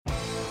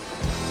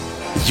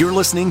You're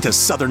listening to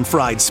Southern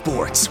Fried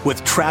Sports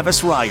with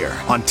Travis Reier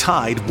on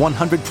Tide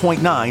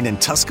 100.9 in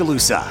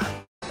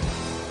Tuscaloosa.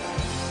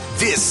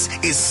 This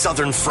is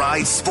Southern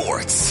Fried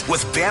Sports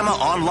with Bama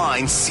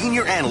Online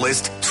senior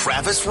analyst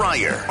Travis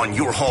Reier on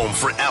your home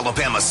for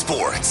Alabama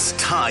sports.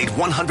 Tide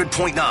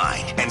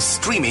 100.9 and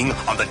streaming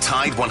on the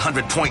Tide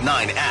 100.9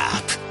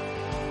 app.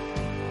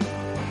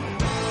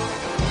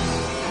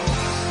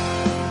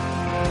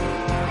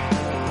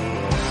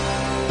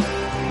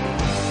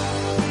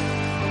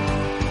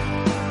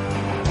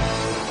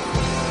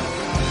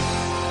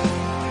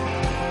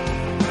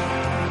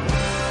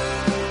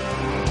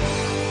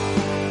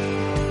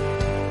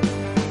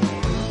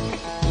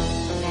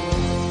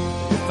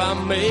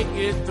 Make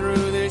it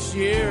through this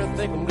year, I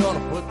think I'm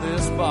gonna put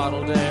this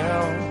bottle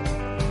down.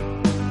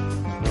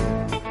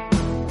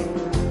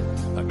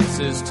 I guess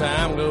as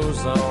time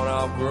goes on,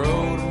 I'll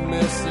grow to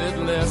miss it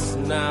less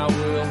than I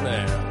will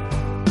now.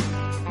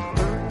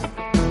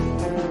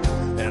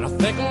 And I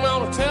think I'm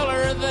gonna tell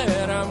her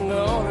that I'm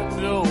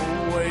gonna go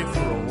away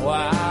for a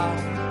while,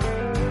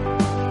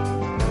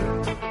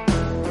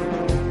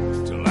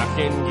 till I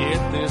can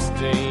get this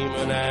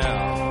demon out.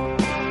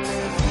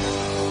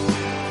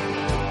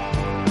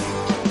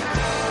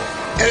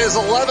 It is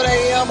 11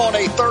 a.m. on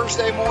a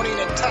Thursday morning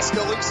in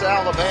Tuscaloosa,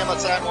 Alabama.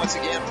 Time once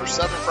again for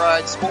Southern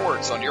Fried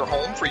Sports on your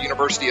home for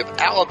University of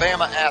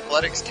Alabama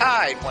Athletics,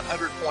 Tide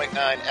 100.9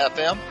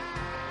 FM.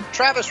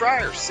 Travis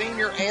Reier,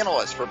 senior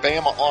analyst for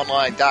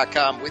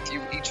BamaOnline.com, with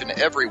you each and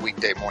every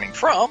weekday morning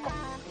from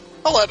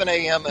 11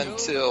 a.m.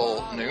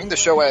 until noon. The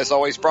show, as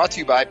always, brought to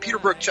you by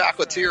Peterbrook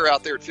Chocolatier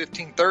out there at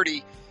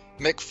 1530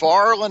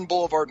 McFarland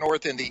Boulevard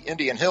North in the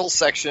Indian Hills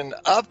section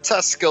of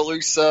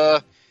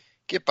Tuscaloosa.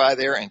 Get by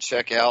there and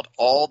check out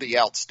all the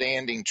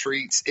outstanding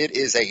treats. It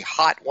is a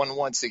hot one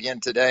once again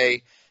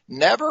today.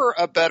 Never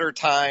a better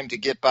time to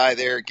get by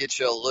there. Get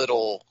you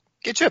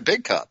a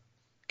big cup.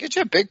 Get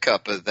you a big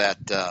cup of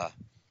that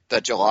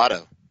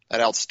gelato,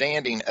 that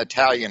outstanding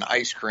Italian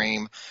ice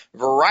cream.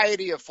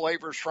 Variety of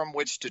flavors from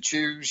which to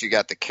choose. You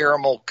got the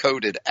caramel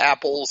coated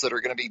apples that are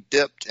going to be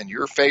dipped in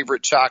your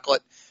favorite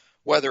chocolate,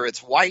 whether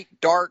it's white,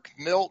 dark,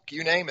 milk,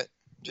 you name it.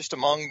 Just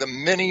among the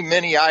many,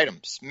 many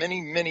items,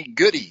 many, many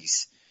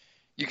goodies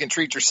you can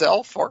treat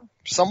yourself or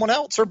someone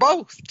else or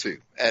both to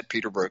at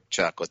Peterbrook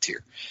Chocolatier.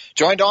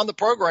 Joined on the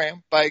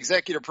program by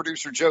executive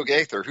producer Joe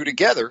Gaither, who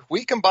together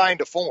we combined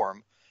to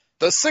form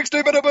the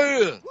 60-minute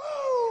band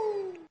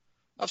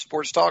of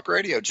Sports Talk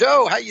Radio.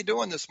 Joe, how you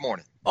doing this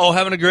morning? Oh,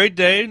 having a great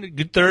day.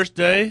 Good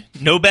Thursday.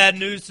 No bad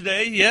news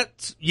today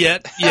yet.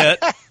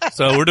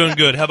 So we're doing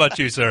good. How about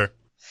you, sir?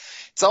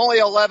 It's only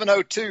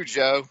 11:02,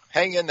 Joe.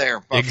 Hang in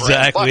there, my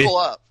friend. Buckle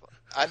up.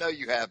 I know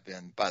you have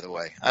been, by the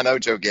way. I know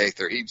Joe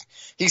Gaither.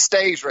 He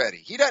stays ready.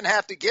 He doesn't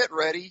have to get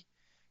ready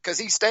because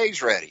he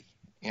stays ready.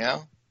 You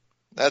know,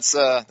 that's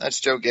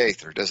Joe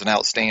Gaither. Does an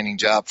outstanding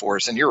job for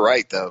us. And you're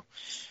right, though.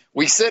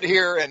 We sit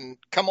here and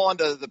come on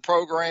to the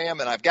program,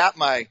 and I've got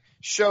my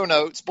show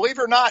notes. Believe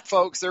it or not,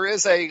 folks, there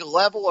is a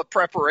level of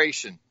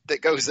preparation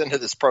that goes into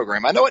this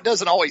program. I know it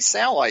doesn't always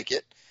sound like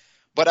it,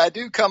 but I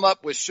do come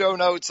up with show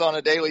notes on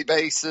a daily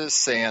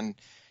basis, and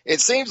it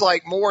seems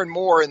like more and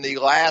more in the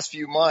last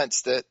few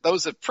months that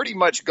those have pretty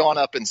much gone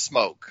up in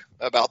smoke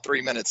about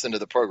 3 minutes into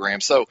the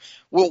program. So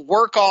we'll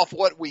work off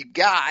what we've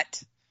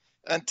got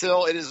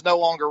until it is no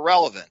longer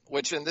relevant,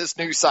 which in this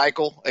news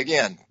cycle,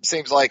 again,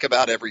 seems like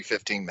about every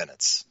 15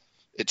 minutes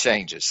it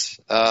changes.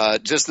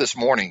 Just this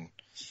morning,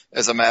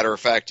 as a matter of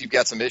fact, you've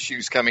got some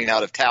issues coming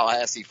out of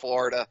Tallahassee,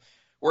 Florida,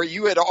 where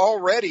you had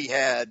already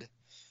had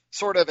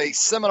sort of a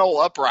Seminole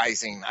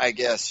uprising, I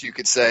guess you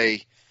could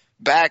say,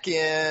 back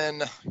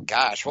in,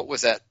 what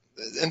was that,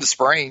 in the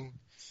spring,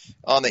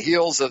 on the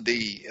heels of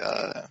the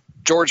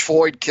George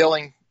Floyd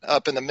killing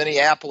up in the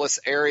Minneapolis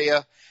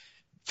area.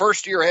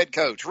 First-year head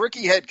coach,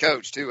 rookie head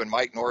coach, too, and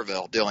Mike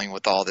Norvell dealing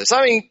with all this.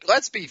 I mean,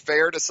 let's be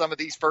fair to some of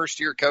these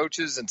first-year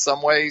coaches in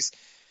some ways.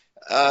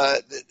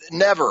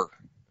 Never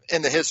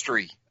in the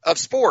history of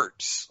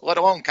sports, let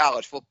alone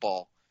college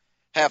football,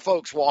 have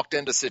folks walked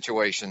into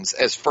situations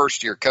as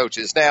first-year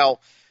coaches. Now,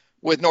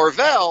 with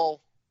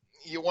Norvell,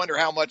 you wonder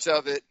how much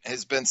of it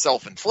has been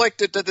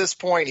self-inflicted to this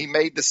point. He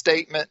made the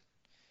statement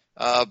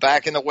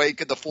back in the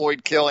wake of the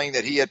Floyd killing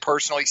that he had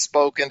personally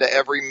spoken to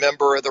every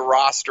member of the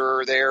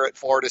roster there at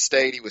Florida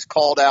State. He was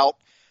called out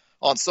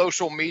on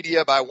social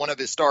media by one of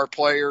his star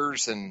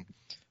players and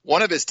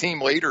one of his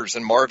team leaders,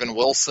 and Marvin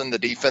Wilson, the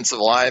defensive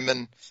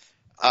lineman.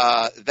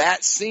 That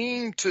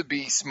seemed to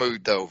be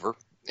smoothed over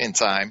in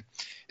time.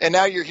 And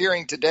now you're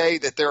hearing today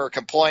that there are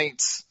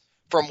complaints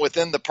from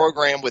within the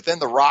program, within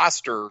the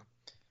roster,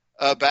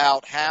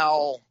 about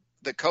how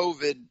the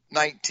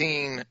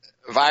COVID-19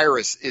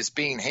 virus is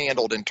being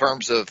handled in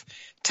terms of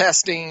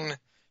testing,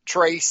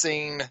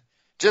 tracing,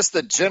 just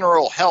the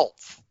general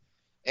health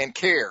and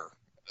care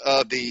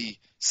of the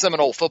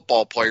Seminole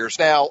football players.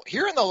 Now,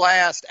 here in the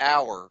last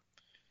hour,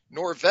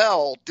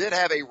 Norvell did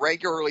have a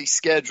regularly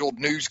scheduled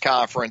news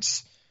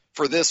conference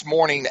for this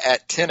morning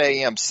at 10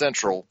 a.m.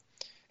 Central.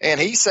 And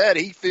he said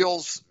he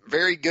feels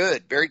very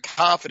good, very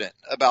confident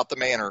about the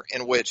manner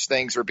in which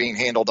things are being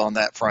handled on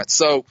that front.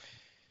 So,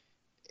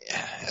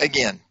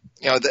 again,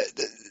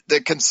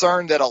 the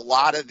concern that a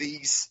lot of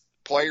these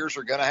players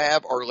are going to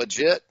have are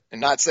legit, and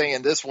not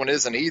saying this one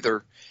isn't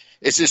either.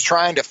 It's just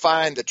trying to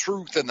find the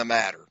truth in the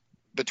matter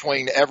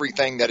between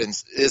everything that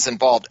is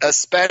involved,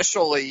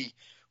 especially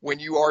when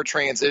you are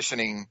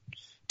transitioning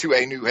to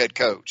a new head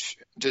coach.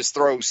 Just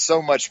throws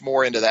so much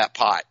more into that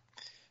pot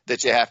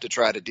that you have to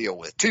try to deal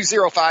with.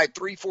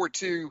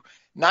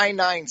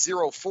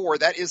 205-342-9904.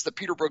 That is the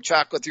Peterbrook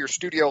Chocolatier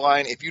studio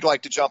line. If you'd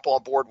like to jump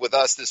on board with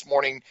us this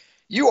morning,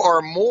 you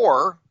are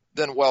more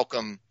than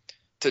welcome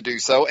to do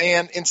so.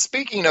 And in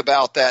speaking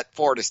about that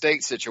Florida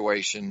State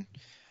situation,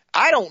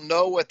 I don't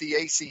know what the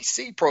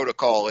ACC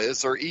protocol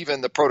is, or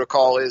even the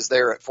protocol is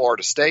there at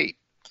Florida State.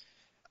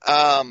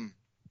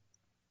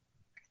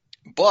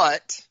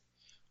 But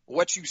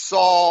what you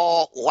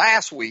saw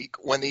last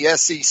week when the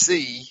SEC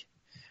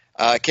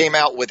came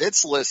out with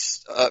its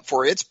list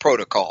for its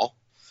protocol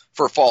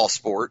for fall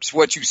sports,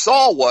 what you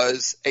saw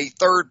was a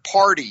third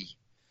party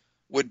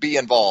would be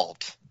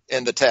involved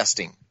in the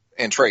testing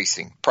and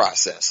tracing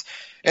process.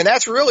 And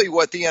that's really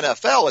what the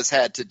NFL has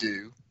had to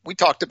do. We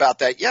talked about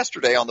that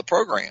yesterday on the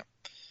program.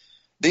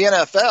 The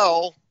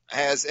NFL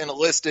has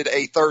enlisted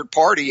a third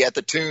party at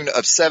the tune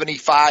of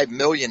 $75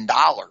 million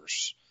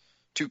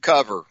to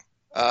cover,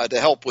 to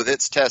help with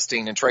its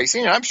testing and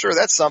tracing. And I'm sure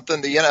that's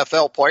something the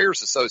NFL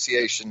Players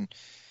Association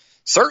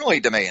certainly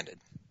demanded,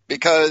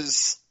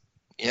 because,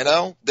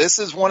 this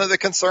is one of the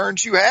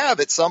concerns you have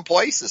at some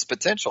places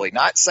potentially.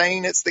 Not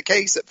saying it's the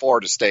case at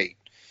Florida State.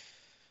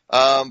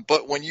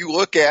 But when you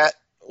look at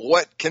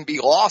what can be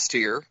lost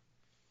here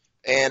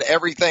and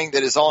everything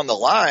that is on the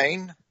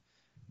line,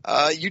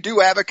 you do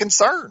have a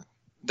concern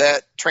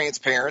that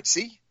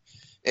transparency,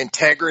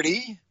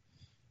 integrity,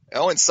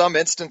 in some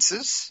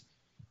instances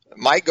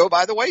might go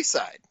by the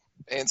wayside.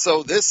 And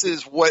so this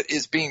is what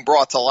is being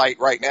brought to light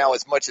right now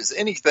as much as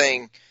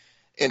anything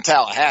in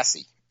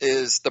Tallahassee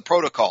is the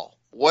protocol.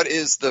 What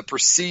is the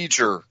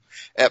procedure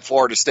at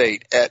Florida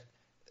State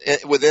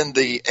within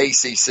the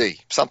ACC?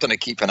 Something to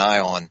keep an eye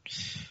on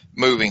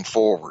moving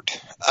forward.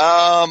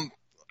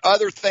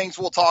 Other things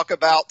we'll talk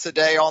about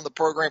today on the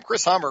program.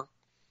 Chris Hummer,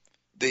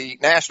 the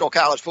national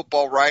college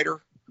football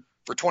writer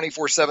for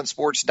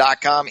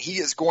 247sports.com. He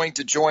is going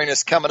to join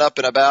us coming up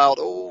in about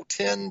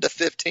 10 to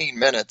 15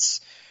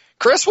 minutes.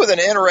 Chris with an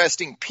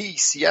interesting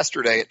piece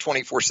yesterday at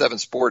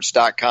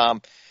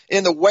 247sports.com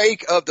in the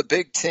wake of the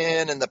Big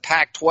Ten and the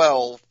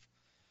Pac-12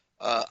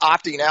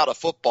 opting out of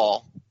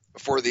football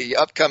for the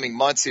upcoming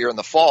months here in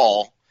the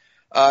fall.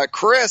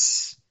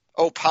 Chris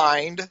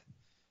opined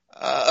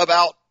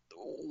about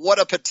what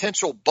a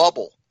potential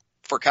bubble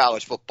for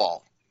college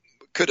football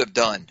could have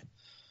done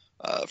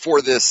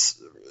for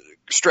this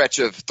stretch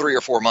of 3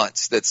 or 4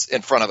 months that's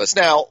in front of us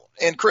now.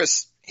 And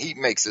Chris, he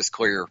makes this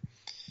clear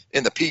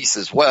in the piece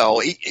as well.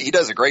 He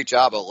does a great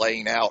job of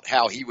laying out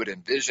how he would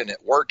envision it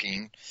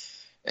working.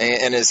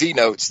 And as he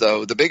notes,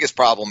 though, the biggest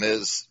problem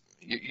is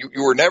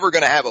you were never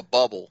going to have a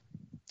bubble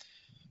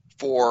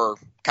for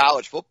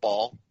college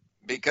football,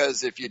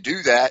 because if you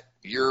do that,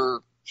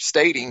 you're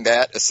stating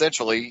that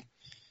essentially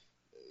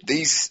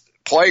these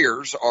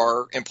players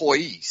are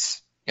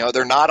employees.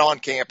 They're not on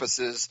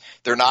campuses.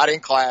 They're not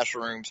in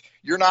classrooms.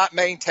 You're not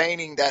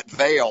maintaining that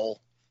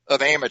veil of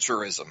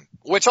amateurism,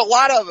 which a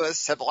lot of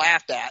us have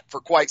laughed at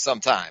for quite some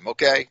time.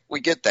 Okay,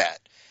 we get that.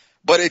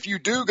 But if you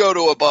do go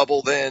to a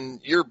bubble, then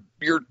you're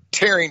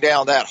tearing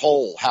down that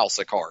whole house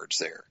of cards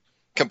there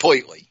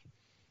completely.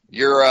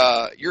 You're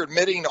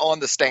admitting on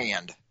the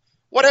stand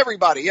what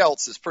everybody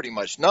else is pretty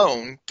much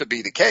known to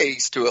be the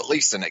case to at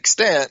least an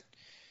extent.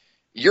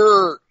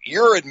 You're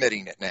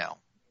admitting it now.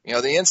 The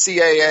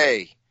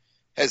NCAA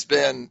has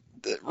been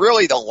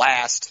really the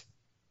last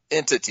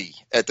entity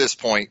at this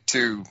point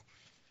to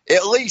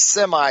at least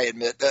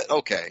semi-admit that,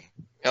 okay,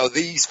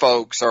 these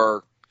folks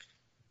are,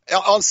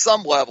 on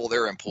some level,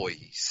 they're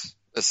employees,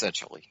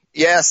 essentially.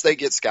 Yes, they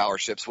get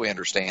scholarships. We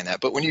understand that.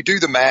 But when you do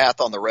the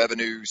math on the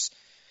revenues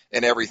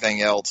and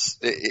everything else,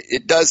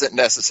 it doesn't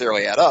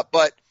necessarily add up.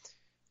 But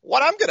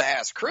what I'm going to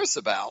ask Chris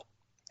about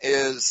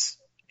is,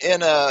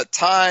 in a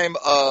time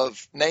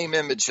of name,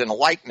 image, and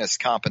likeness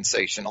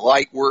compensation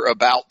like we're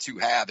about to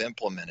have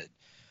implemented,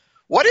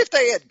 what if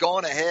they had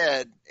gone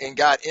ahead and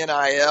got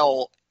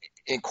NIL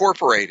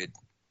incorporated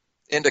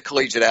into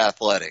collegiate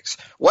athletics?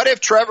 What if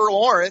Trevor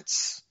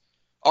Lawrence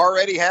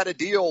already had a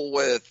deal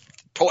with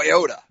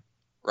Toyota,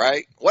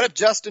 right? What if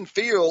Justin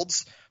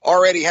Fields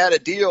already had a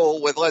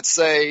deal with, let's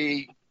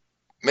say,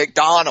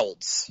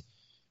 McDonald's,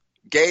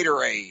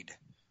 Gatorade?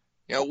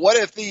 What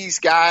if these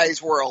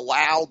guys were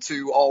allowed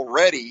to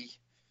already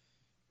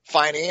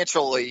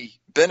financially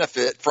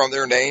benefit from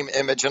their name,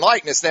 image, and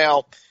likeness?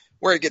 Now,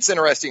 where it gets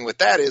interesting with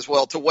that is,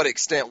 well, to what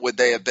extent would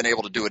they have been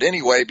able to do it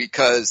anyway?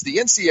 Because the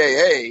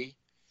NCAA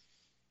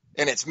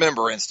and its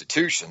member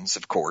institutions,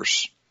 of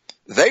course,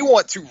 they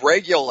want to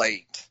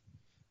regulate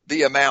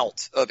the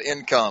amount of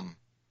income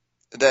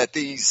that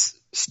these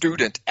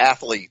student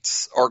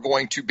athletes are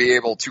going to be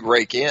able to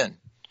rake in.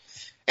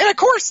 And of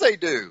course they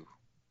do.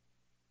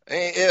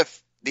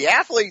 If the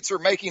athletes are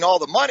making all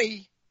the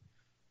money,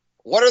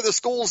 what are the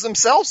schools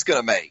themselves going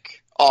to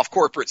make off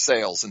corporate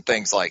sales and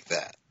things like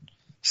that?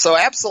 So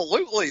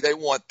absolutely they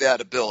want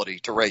that ability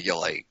to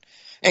regulate.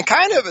 And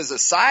kind of as a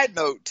side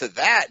note to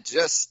that,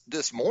 just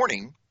this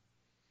morning,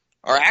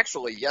 or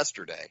actually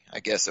yesterday, I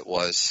guess it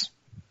was,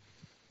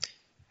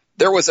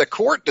 there was a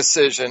court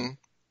decision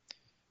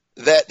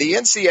that the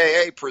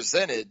NCAA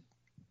presented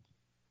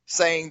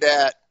saying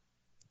that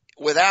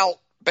without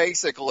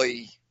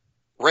basically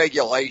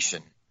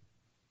regulation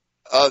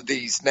of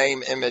these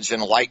name, image,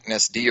 and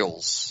likeness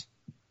deals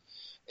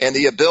and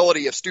the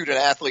ability of student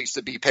athletes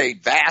to be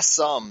paid vast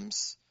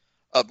sums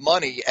of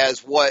money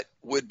as what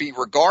would be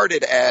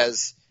regarded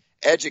as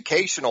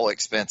educational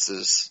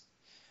expenses,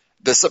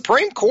 the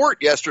Supreme Court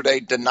yesterday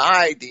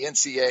denied the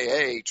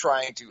NCAA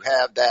trying to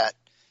have that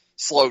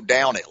slowed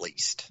down at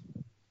least.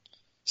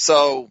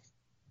 So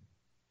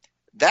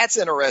that's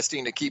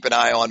interesting to keep an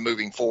eye on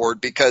moving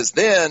forward, because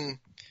then,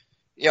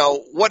 you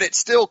know, what it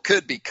still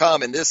could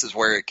become, and this is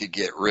where it could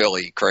get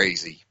really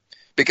crazy,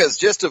 because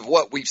just of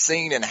what we've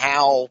seen and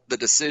how the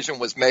decision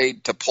was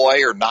made to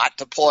play or not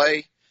to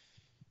play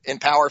in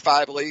Power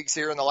 5 leagues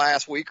here in the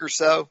last week or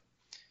so,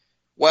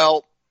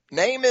 well,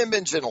 name,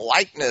 image, and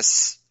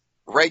likeness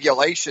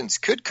regulations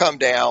could come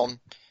down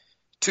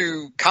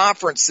to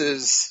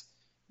conferences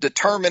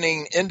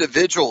determining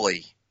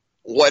individually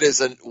what is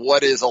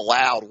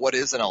allowed, what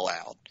isn't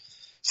allowed.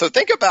 So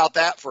think about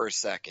that for a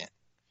second,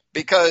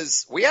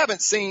 because we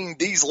haven't seen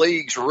these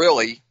leagues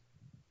really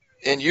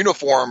in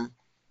uniform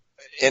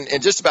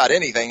in just about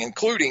anything,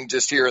 including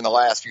just here in the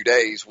last few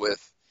days with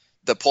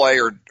the play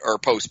or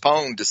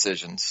postpone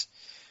decisions.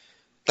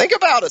 Think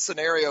about a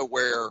scenario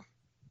where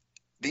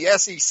the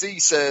SEC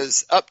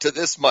says up to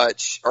this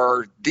much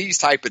or these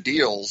type of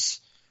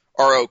deals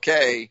are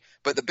okay,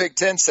 but the Big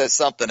Ten says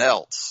something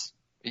else.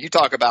 You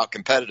talk about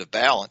competitive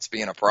balance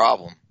being a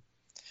problem.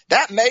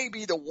 That may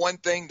be the one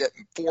thing that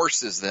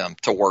forces them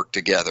to work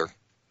together,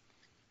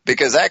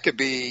 because that could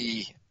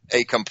be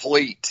a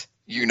complete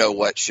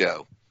you-know-what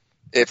show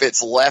if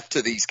it's left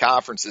to these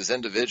conferences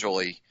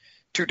individually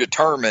to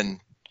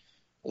determine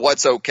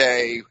what's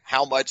okay,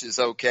 how much is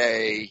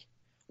okay,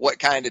 what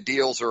kind of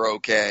deals are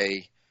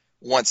okay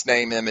once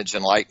name, image,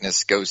 and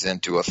likeness goes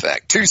into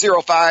effect.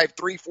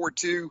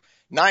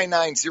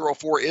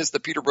 205-342-9904 is the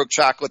Peterbrook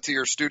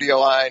Chocolatier studio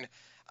line.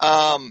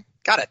 Got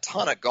a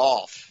ton of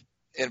golf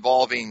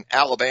involving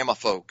Alabama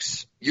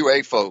folks,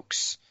 UA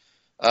folks,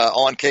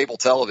 on cable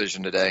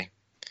television today.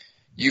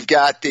 You've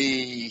got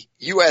the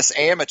U.S.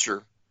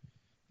 Amateur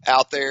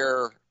out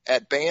there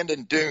at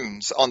Bandon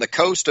Dunes on the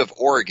coast of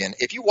Oregon.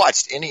 If you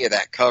watched any of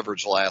that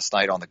coverage last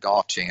night on the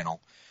Golf Channel,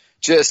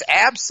 just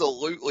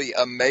absolutely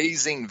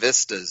amazing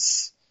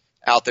vistas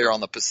out there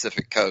on the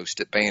Pacific Coast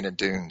at Bandon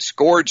Dunes.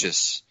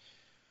 Gorgeous,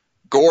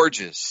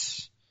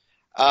 gorgeous.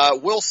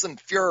 Wilson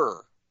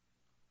Furr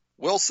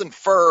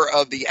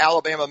of the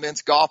Alabama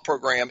men's golf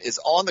program is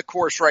on the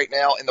course right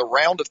now in the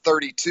round of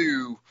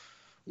 32.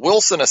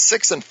 Wilson, a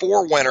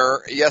 6-4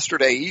 winner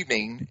yesterday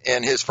evening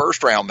in his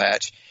first round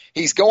match.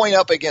 He's going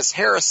up against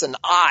Harrison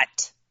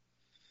Ott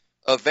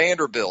of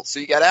Vanderbilt. So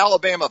you got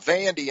Alabama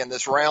Vandy in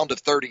this round of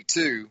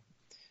 32.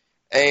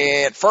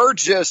 And Furr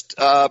just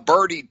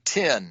birdied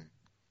 10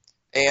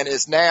 and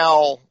is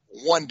now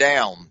one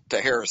down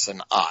to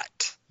Harrison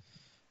Ott.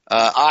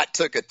 Ott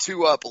took a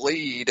 2-up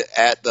lead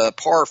at the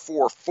par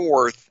 4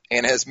 fourth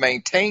and has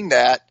maintained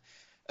that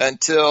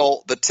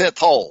until the 10th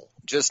hole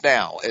just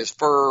now as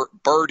Furr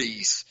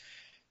birdies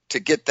to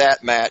get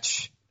that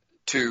match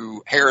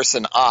to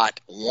Harrison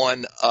Ott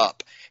 1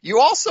 up. You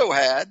also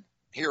had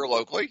here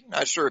locally,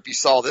 not sure if you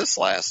saw this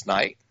last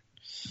night,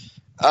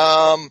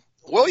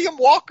 William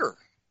Walker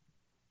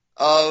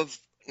of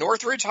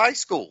Northridge High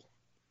School.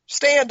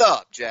 Stand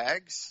up,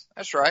 Jags.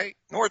 That's right.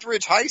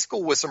 Northridge High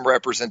School with some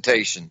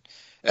representation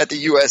at the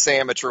U.S.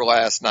 Amateur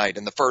last night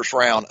in the first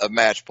round of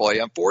match play.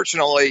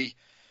 Unfortunately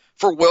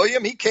for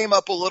William, he came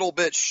up a little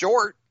bit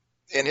short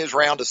in his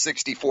round of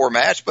 64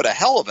 match, but a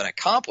hell of an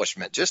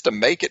accomplishment just to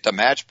make it to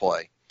match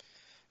play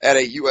at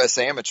a U.S.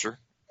 Amateur.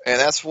 And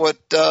that's what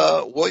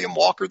William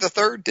Walker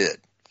III did,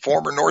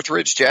 former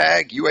Northridge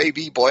Jag,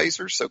 UAB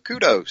Blazer. So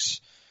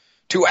kudos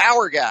to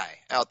our guy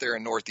out there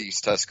in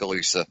Northeast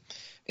Tuscaloosa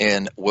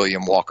in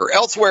William Walker.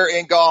 Elsewhere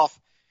in golf,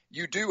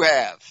 you do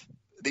have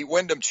the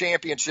Wyndham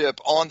Championship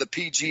on the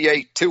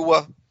PGA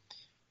Tour.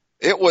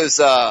 It was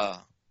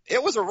a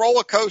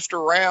roller coaster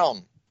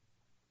round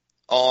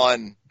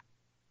on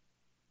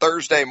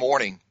Thursday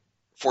morning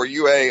for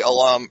UA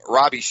alum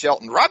Robbie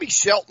Shelton. Robbie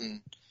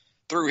Shelton,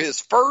 through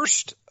his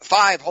first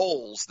 5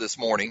 holes this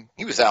morning,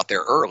 he was out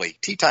there early,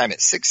 tee time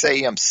at 6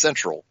 a.m.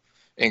 Central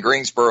in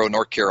Greensboro,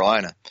 North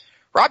Carolina.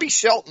 Robbie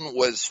Shelton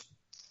was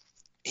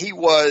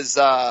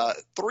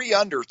 3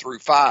 under through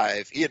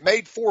 5. He had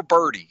made 4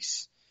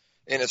 birdies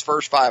in his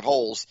first 5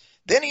 holes.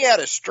 Then he had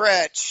a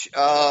stretch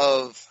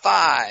of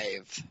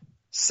 5,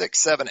 6,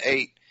 7,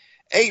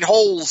 8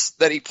 holes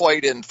that he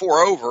played in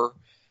 4 over,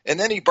 And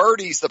then he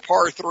birdies the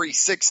par 3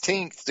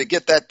 16th to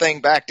get that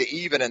thing back to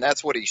even, and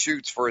that's what he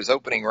shoots for his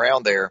opening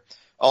round there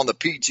on the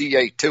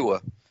PGA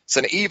Tour. It's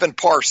an even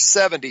par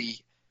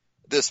 70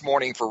 this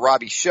morning for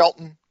Robbie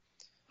Shelton.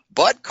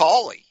 Bud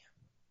Cauley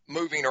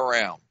moving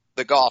around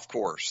the golf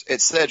course at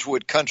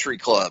Sedgewood Country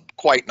Club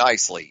quite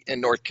nicely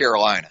in North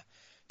Carolina.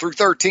 Through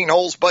 13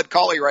 holes, Bud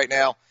Cauley right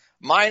now,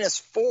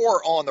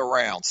 -4 on the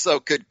round. So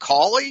could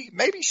Cauley,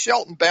 maybe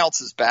Shelton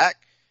bounces back.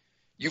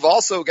 You've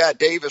also got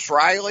Davis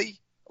Riley,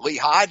 Lee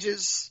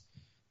Hodges,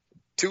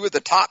 two of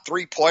the top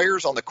 3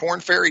 players on the Korn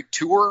Ferry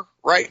Tour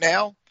right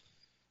now,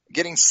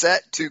 getting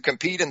set to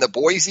compete in the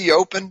Boise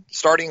Open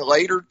starting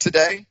later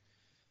today.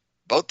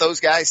 Both those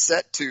guys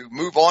set to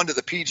move on to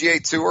the PGA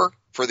Tour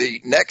for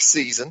the next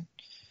season.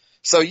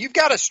 So you've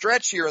got a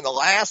stretch here in the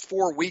last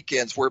 4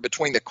 weekends where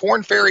between the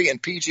Korn Ferry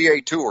and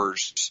PGA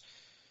Tours,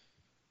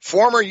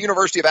 former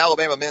University of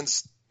Alabama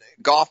men's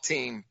golf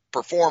team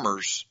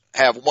performers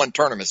have won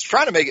tournaments.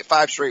 Trying to make it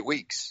 5 straight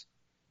weeks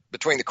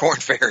between the Korn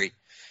Ferry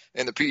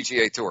and the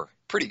PGA Tour.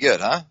 Pretty good,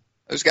 huh?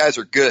 Those guys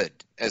are good,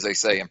 as they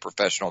say in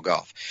professional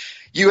golf.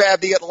 You have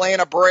the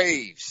Atlanta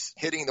Braves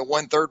hitting the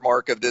 1/3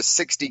 mark of this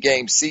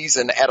 60-game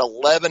season at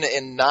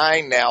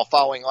 11-9 now,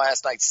 following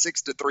last night's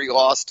 6-3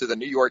 loss to the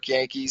New York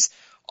Yankees.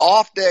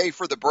 Off day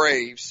for the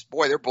Braves.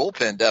 Boy, their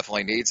bullpen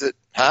definitely needs it,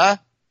 huh?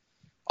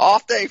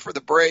 Off day for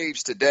the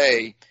Braves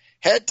today.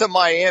 Head to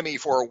Miami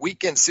for a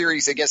weekend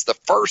series against the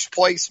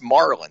first-place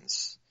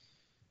Marlins.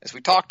 As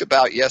we talked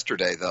about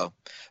yesterday, though,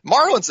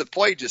 Marlins have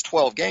played just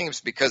 12 games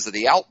because of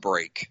the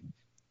outbreak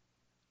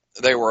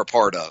they were a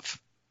part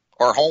of,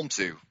 or home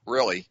to,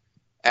 really,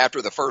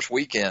 after the first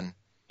weekend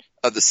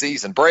of the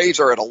season. Braves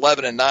are at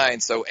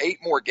 11-9, so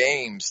 8 more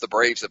games the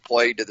Braves have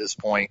played to this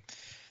point.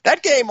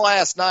 That game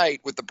last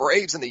night with the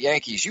Braves and the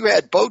Yankees, you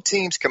had both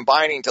teams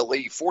combining to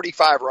leave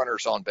 45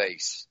 runners on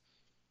base,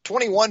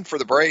 21 for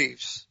the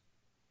Braves.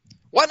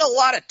 Wasn't a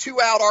lot of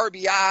 2-out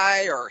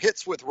RBI or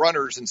hits with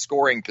runners in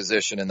scoring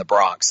position in the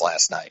Bronx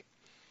last night.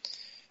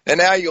 And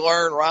now you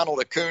learn Ronald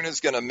Acuna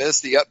is going to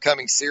miss the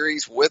upcoming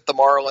series with the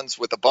Marlins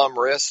with a bum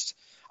wrist.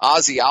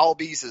 Ozzie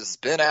Albies has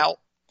been out.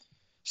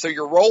 So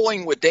you're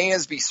rolling with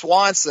Dansby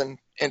Swanson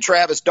and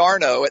Travis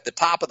d'Arnaud at the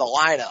top of the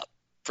lineup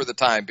for the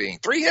time being.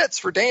 3 hits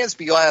for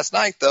Dansby last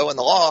night, though, in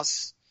the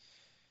loss.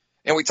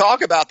 And we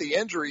talk about the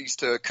injuries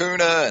to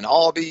Acuna and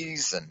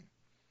Albies and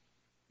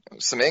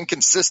some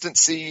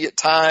inconsistency at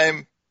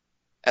time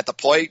at the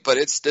plate, but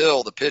it's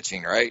still the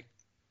pitching, right?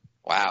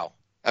 Wow.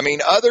 I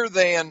mean, other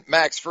than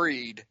Max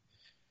Fried,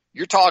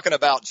 you're talking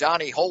about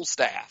Johnny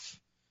Holstaff.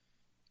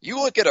 You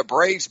look at a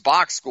Braves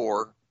box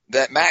score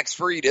that Max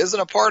Fried isn't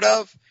a part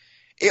of,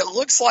 it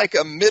looks like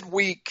a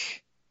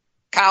midweek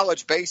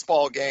college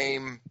baseball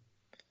game,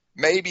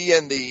 maybe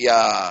in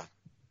the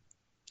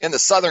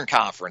Southern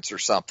Conference or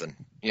something,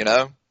 you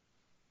know,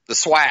 the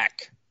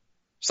SWAC,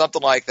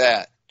 something like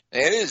that.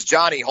 And it is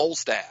Johnny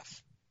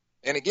Holstaff.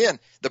 And again,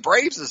 the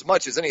Braves, as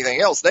much as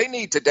anything else, they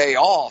need today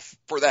off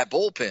for that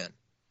bullpen.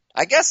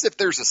 I guess if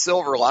there's a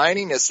silver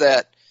lining, it's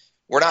that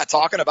we're not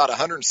talking about a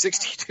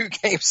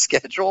 162-game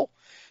schedule,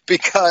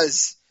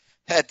 because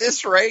at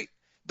this rate,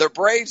 the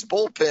Braves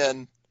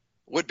bullpen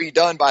would be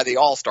done by the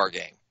All-Star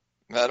game.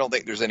 I don't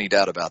think there's any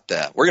doubt about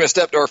that. We're going to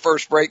step to our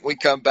first break. When we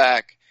come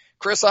back,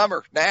 Chris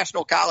Hummer,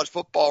 national college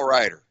football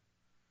writer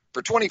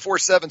for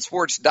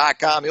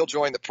 247sports.com. He'll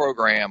join the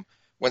program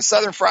when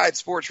Southern Fried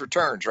Sports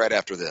returns right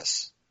after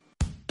this.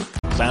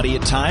 Cloudy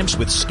at times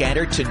with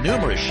scattered to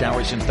numerous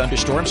showers and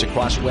thunderstorms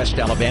across West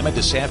Alabama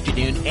this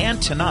afternoon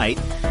and tonight.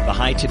 The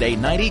high today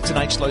 90,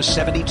 tonight's low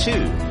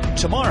 72.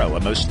 Tomorrow, a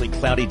mostly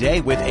cloudy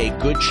day with a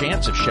good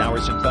chance of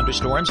showers and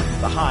thunderstorms.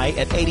 The high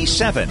at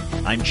 87.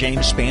 I'm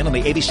James Spann on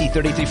the ABC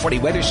 3340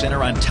 Weather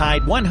Center on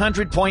Tide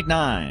 100.9.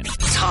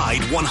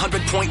 Tide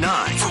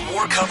 100.9. For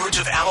more coverage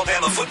of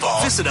Alabama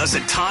football, visit us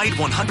at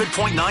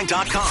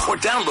Tide100.9.com or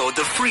download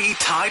the free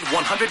Tide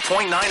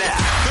 100.9 app.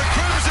 The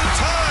Crimson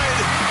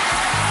Tide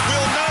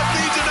will not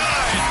be denied.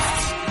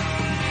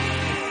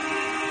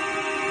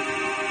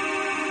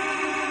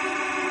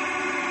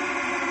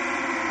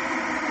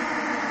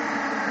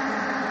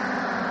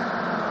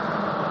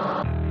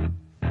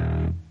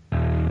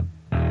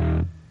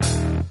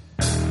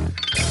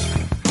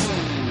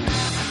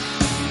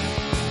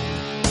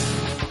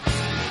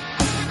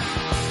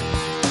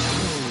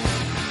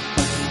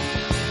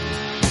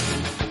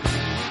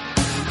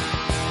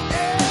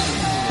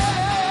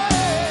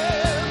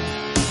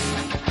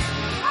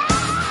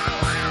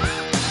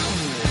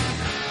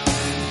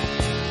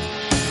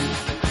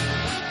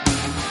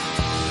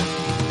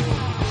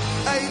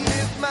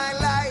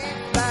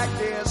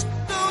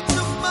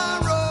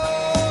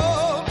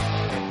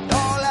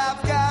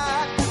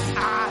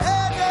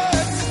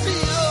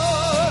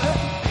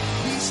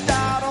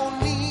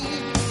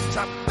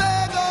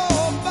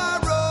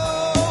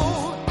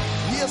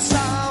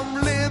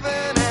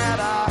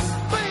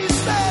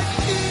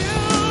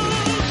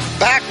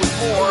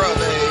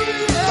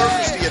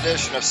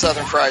 Of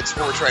Southern Fried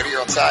Sports right here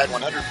on Tide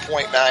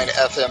 100.9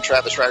 FM.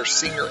 Travis Ryder,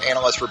 senior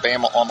analyst for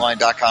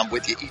BamaOnline.com,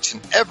 with you each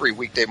and every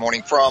weekday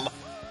morning from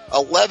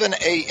 11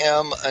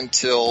 a.m.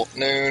 until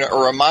noon. A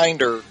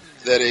reminder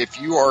that if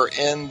you are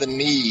in the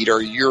need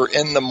or you're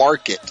in the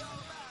market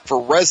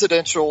for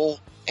residential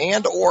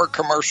and or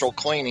commercial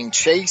cleaning,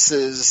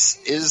 Chase's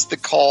is the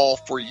call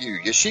for you.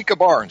 Yashika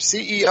Barnes,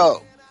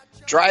 CEO,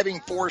 driving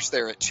force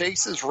there at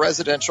Chase's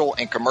Residential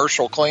and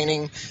Commercial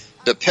Cleaning.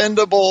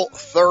 Dependable,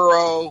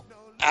 thorough,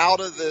 out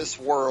of this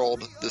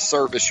world, the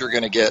service you're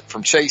going to get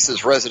from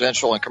Chase's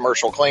Residential and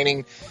Commercial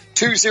Cleaning.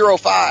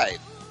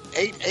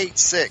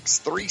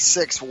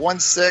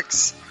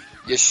 205-886-3616.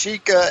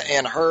 Yashika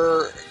and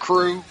her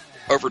crew,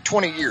 over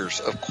 20 years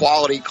of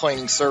quality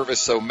cleaning service.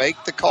 So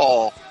make the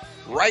call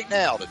right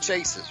now to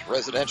Chase's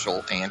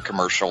Residential and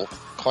Commercial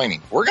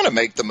Cleaning. We're going to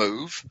make the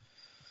move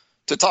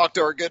to talk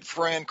to our good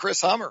friend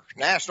Chris Hummer,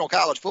 national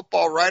college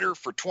football writer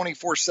for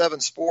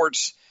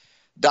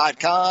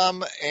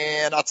 247sports.com.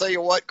 And I'll tell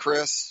you what,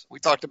 Chris, we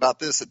talked about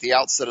this at the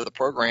outset of the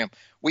program.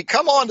 We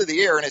come onto the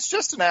air, and it's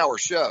just an hour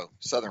show,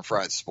 Southern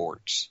Fried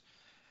Sports.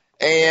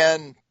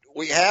 And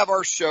we have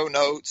our show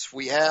notes.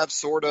 We have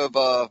sort of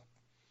a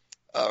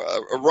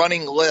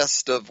running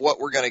list of what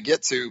we're going to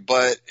get to,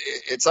 but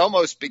it's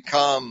almost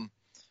become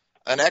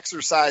an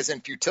exercise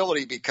in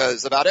futility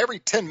because about every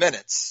 10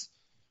 minutes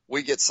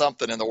we get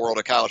something in the world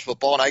of college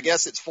football, and I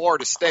guess it's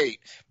Florida State.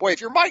 Boy,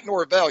 if you're Mike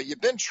Norvell,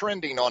 you've been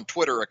trending on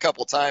Twitter a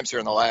couple times here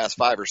in the last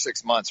 5 or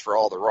 6 months for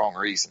all the wrong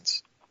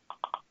reasons.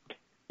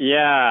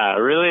 Yeah,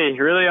 really,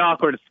 really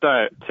awkward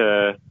start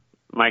to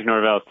Mike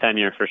Norvell's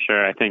tenure for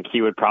sure. I think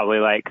he would probably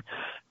like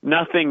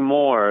nothing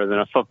more than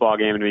a football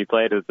game to be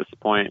played at this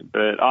point.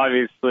 But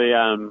obviously,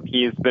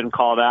 he's been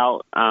called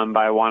out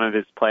by one of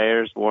his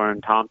players, Warren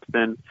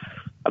Thompson,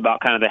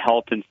 about kind of the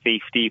health and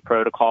safety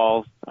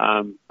protocols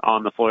on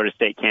the Florida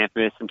State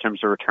campus in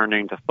terms of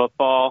returning to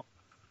football.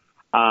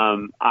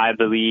 I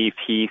believe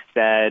he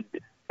said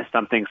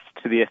something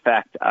to the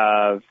effect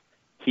of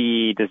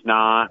he does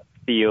not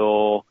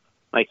feel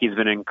like he's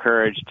been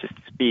encouraged to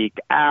speak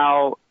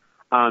out.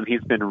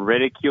 He's been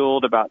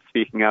ridiculed about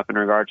speaking up in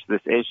regards to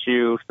this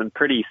issue, some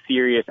pretty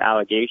serious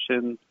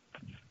allegations.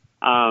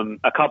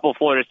 A couple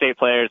Florida State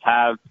players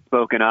have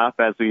spoken up,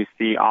 as we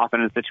see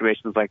often in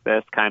situations like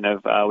this, kind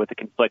of with a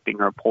conflicting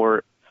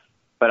report.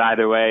 But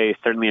either way,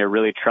 certainly a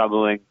really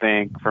troubling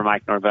thing for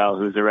Mike Norvell,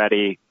 who's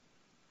already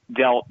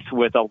dealt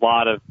with a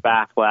lot of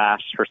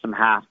backlash for some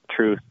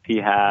half-truths he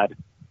had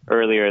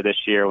earlier this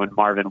year when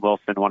Marvin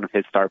Wilson, one of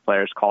his star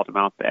players, called him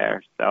out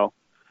there. So,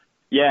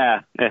 yeah,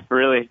 it's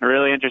really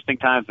interesting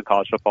times in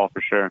college football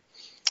for sure.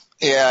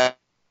 Yeah,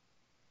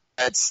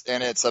 it's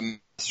a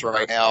mess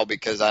right now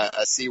because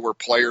I see where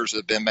players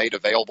have been made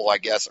available, I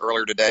guess,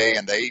 earlier today,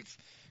 and they've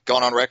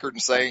gone on record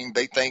and saying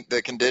they think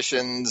the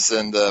conditions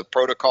and the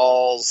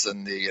protocols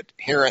and the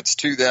adherence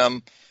to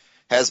them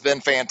has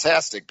been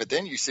fantastic. But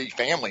then you see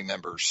family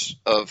members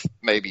of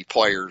maybe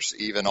players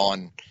even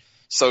on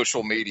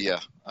social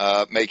media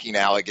making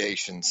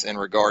allegations in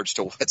regards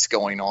to what's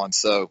going on.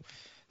 So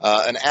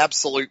an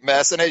absolute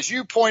mess. And as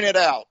you pointed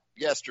out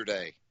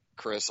yesterday,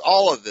 Chris,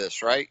 all of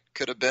this, right,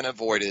 could have been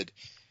avoided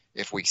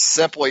if we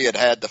simply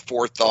had the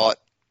forethought,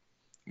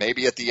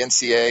 maybe at the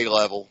NCAA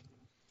level,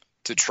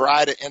 to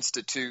try to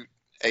institute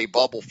a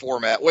bubble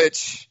format,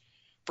 which,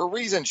 for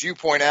reasons you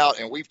point out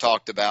and we've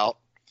talked about,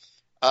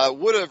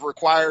 would have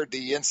required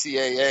the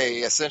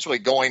NCAA essentially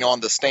going on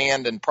the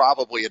stand and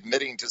probably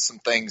admitting to some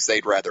things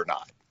they'd rather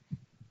not.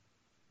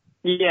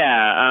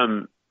 Yeah,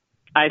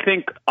 I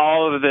think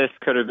all of this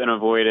could have been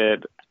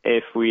avoided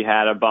if we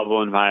had a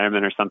bubble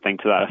environment or something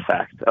to that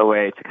effect, a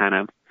way to kind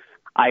of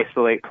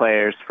isolate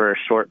players for a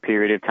short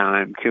period of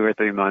time, 2 or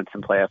 3 months,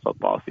 and play a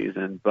football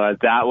season.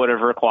 But that would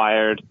have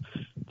required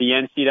the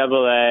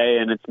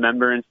NCAA and its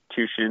member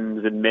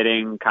institutions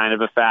admitting kind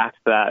of a fact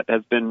that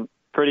has been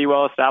pretty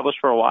well established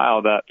for a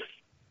while, that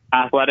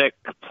athletic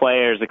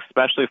players,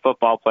 especially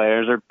football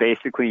players, are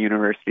basically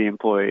university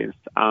employees.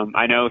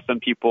 I know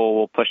some people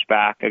will push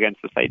back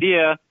against this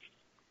idea,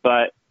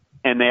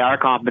 and they are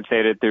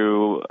compensated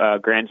through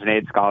grants and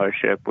aid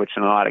scholarship, which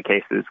in a lot of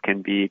cases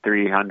can be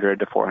 $300,000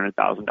 to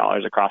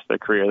 $400,000 across their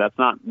career. That's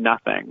not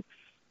nothing.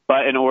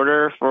 But in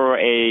order for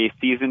a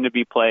season to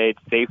be played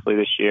safely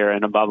this year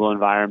in a bubble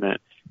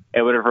environment,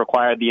 it would have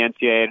required the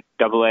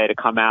NCAA to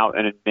come out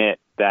and admit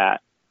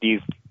that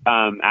these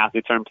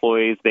athletes are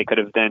employees. They could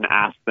have then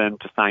asked them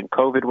to sign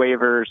COVID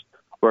waivers,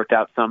 worked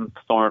out some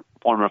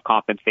form of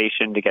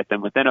compensation to get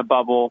them within a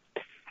bubble.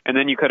 And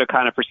then you could have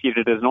kind of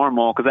proceeded as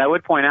normal, because I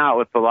would point out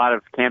with a lot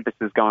of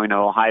campuses going to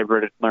a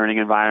hybrid learning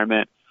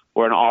environment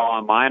or an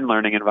all-online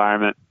learning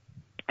environment,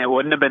 it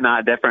wouldn't have been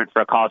that different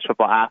for a college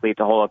football athlete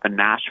to hold up in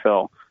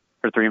Nashville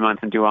for 3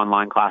 months and do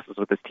online classes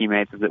with his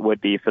teammates as it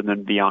would be for them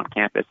to be on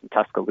campus in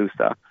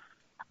Tuscaloosa.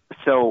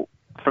 So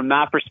from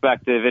that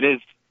perspective, it is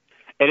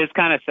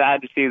kind of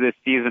sad to see this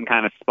season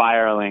kind of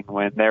spiraling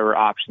when there were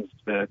options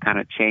to kind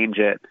of change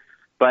it.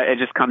 But it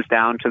just comes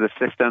down to the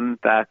system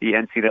that the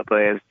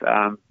NCAA has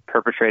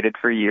perpetrated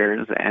for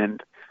years,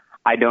 and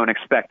I don't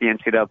expect the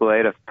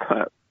NCAA to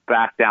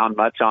back down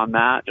much on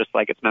that, just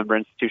like its member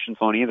institutions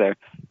won't either,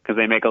 because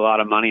they make a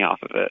lot of money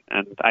off of it.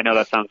 And I know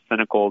that sounds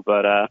cynical,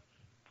 but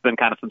been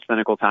kind of some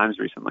cynical times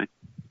recently.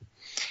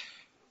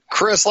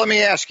 Chris, let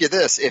me ask you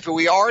this. If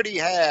we already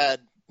had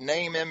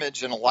name,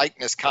 image, and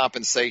likeness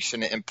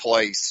compensation in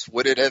place,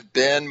 would it have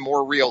been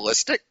more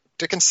realistic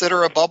to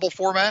consider a bubble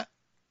format?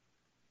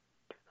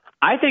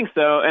 I think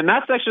so. And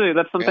that's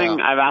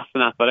something I've asked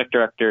an athletic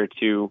director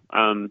to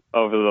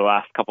over the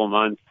last couple of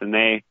months, and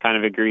they kind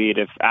of agreed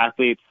if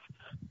athletes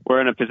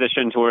were in a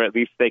position to where at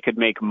least they could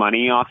make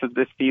money off of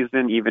this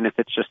season, even if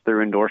it's just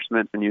through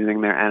endorsements and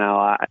using their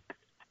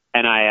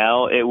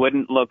NIL, it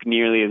wouldn't look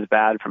nearly as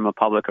bad from a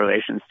public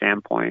relations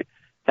standpoint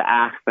to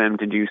ask them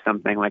to do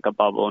something like a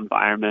bubble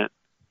environment.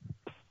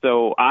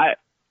 So I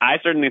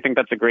certainly think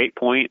that's a great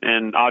point,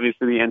 and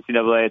obviously the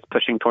NCAA is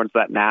pushing towards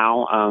that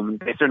now.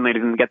 They certainly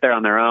didn't get there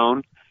on their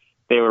own.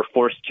 They were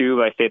forced to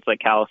by states like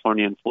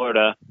California and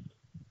Florida.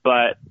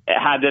 But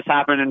had this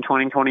happened in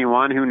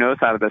 2021, who knows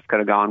how this could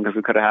have gone, because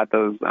we could have had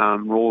those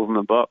rules in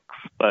the books.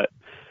 But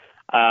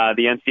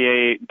the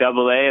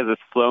NCAA is a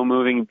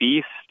slow-moving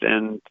beast,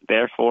 and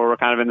therefore we're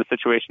kind of in the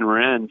situation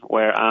we're in,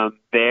 where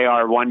they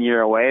are 1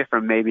 year away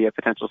from maybe a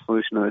potential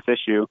solution to this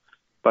issue,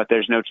 but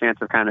there's no chance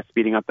of kind of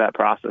speeding up that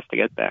process to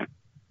get there.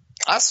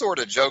 I sort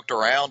of joked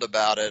around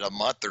about it a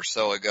month or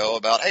so ago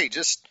about, hey,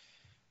 just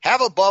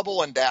have a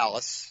bubble in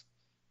Dallas,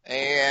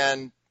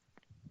 and,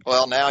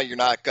 well, now you're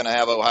not going to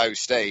have Ohio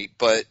State,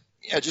 but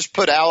just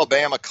put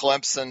Alabama,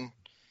 Clemson,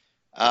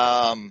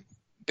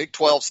 Big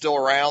 12 still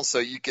around, so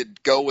you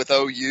could go with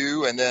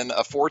OU, and then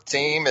a fourth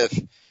team if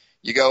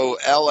you go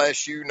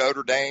LSU,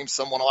 Notre Dame,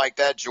 someone like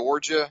that,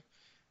 Georgia.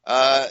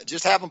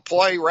 Just have them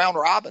play round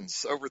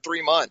robins over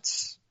 3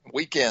 months,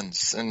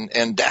 weekends,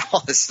 and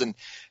Dallas. And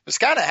it was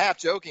kind of half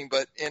joking,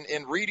 but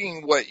in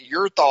reading what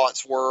your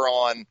thoughts were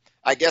on,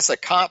 I guess, a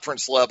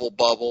conference level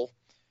bubble,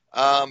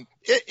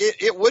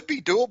 it would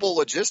be doable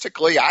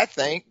logistically, I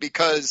think,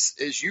 because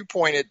as you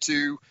pointed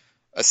to,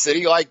 a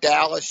city like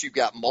Dallas, you've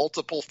got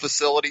multiple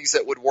facilities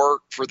that would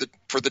work for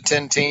the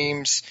 10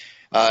 teams.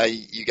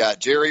 You got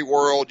Jerry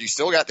World. You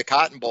still got the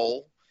Cotton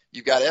Bowl.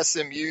 You've got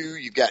SMU.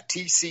 You've got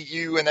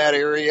TCU in that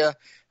area.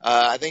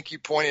 I think you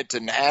pointed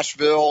to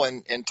Nashville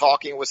and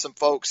talking with some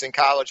folks in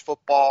college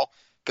football,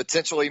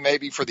 potentially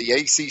maybe for the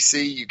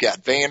ACC. You've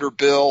got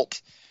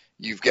Vanderbilt.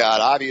 You've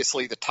got,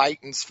 obviously, the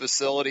Titans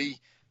facility.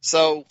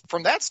 So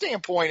from that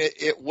standpoint,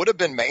 it would have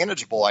been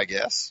manageable, I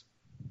guess.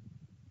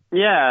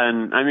 Yeah,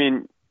 and I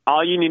mean,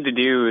 all you need to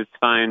do is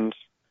find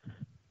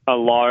a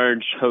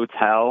large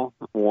hotel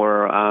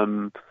or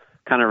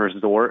kind of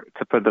resort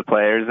to put the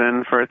players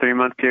in for a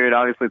 3-month period.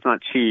 Obviously, it's not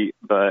cheap,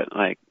 but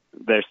like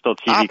there's still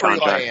TV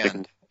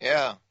contracts.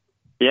 Yeah.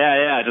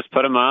 Just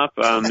put them up.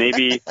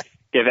 Maybe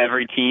give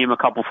every team a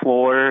couple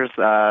floors.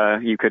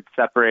 You could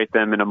separate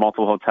them into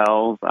multiple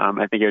hotels.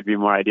 I think it would be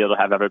more ideal to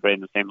have everybody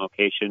in the same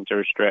location to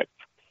restrict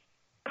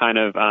kind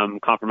of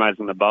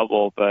compromising the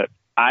bubble, but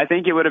I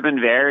think it would have been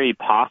very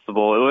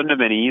possible. It wouldn't have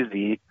been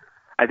easy.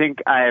 I think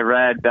I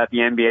read that the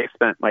NBA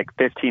spent like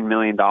 $15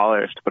 million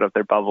to put up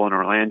their bubble in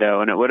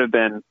Orlando, and it would have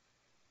been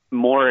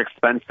more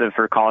expensive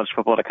for college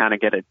football to kind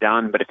of get it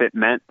done. But if it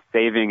meant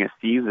saving a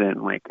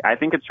season, like I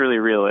think it's really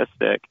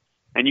realistic.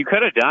 And you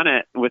could have done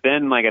it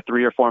within like a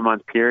 3 or 4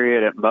 month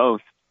period at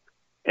most.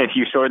 If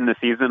you shorten the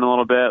season a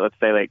little bit, let's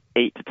say like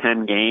 8 to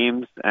 10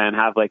 games and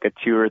have like a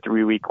 2 or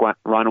 3 week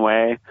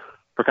runway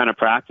for kind of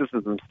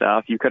practices and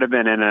stuff, you could have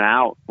been in and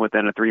out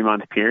within a 3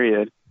 month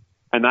period.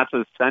 And that's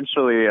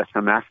essentially a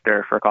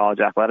semester for college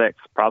athletics,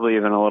 probably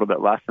even a little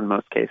bit less in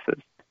most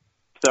cases.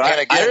 So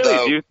I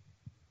really do.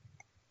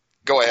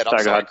 Go ahead. I'm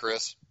sorry,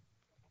 Chris.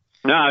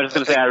 No, I was just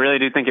going to say, I really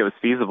do think it was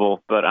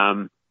feasible, but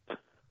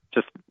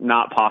just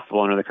not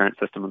possible under the current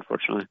system,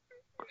 unfortunately.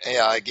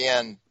 Yeah,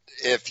 again,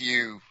 if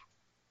you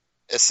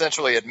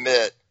essentially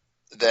admit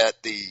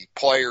that the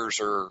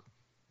players are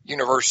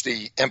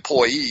university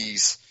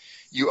employees,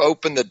 you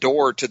open the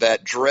door to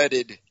that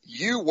dreaded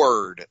U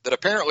word that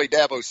apparently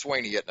Dabo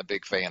Swinney isn't a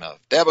big fan of.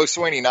 Dabo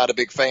Swinney not a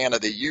big fan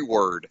of the U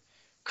word,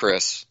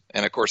 Chris.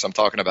 And, of course, I'm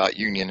talking about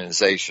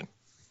unionization.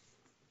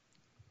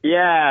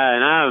 Yeah,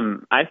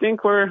 and I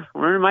think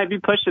we might be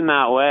pushing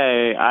that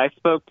way. I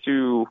spoke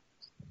to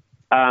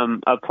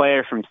a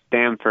player from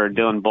Stanford,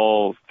 Dylan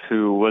Bowles,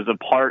 who was a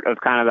part of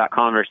kind of that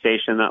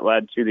conversation that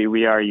led to the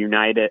We Are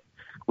United,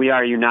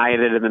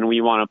 and then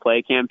We Want to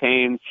Play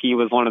campaigns. He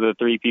was one of the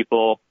 3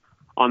 people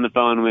on the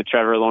phone with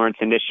Trevor Lawrence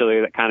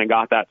initially that kind of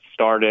got that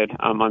started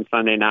on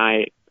Sunday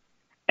night.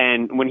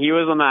 And when he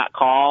was on that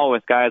call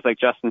with guys like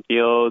Justin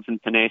Fields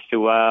and Penei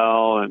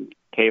Sewell and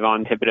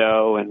Kayvon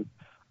Thibodeau and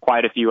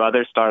quite a few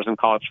other stars in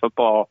college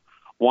football,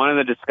 one of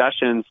the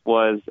discussions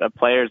was a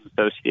players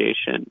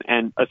association.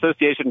 And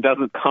association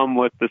doesn't come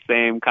with the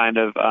same kind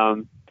of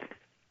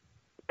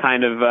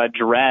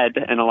dread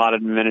in a lot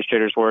of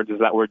administrators' words as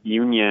that word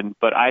union.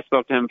 But I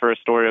spoke to him for a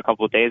story a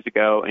couple of days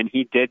ago, and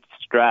he did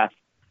stress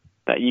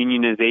that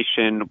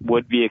unionization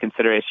would be a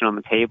consideration on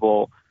the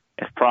table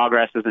if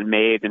progress isn't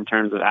made in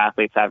terms of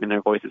athletes having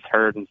their voices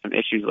heard in some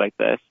issues like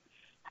this.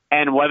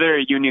 And whether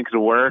a union could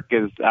work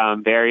is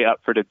very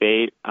up for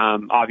debate.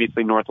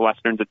 Obviously,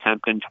 Northwestern's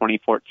attempt in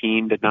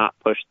 2014 did not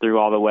push through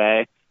all the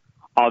way.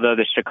 although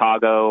the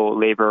Chicago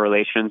Labor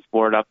Relations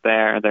Board up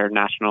there, their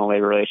National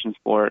Labor Relations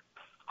Board,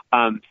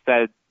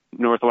 said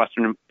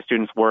Northwestern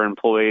students were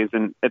employees,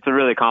 and it's a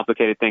really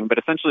complicated thing. But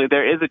essentially,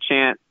 there is a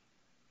chance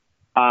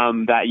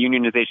that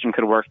unionization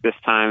could work this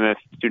time if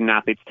student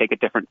athletes take a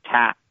different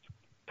tack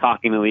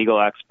talking to legal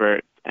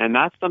experts. And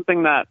that's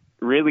something that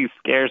really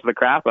scares the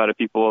crap out of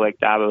people like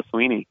Dabo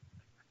Swinney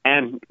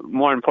and,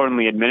 more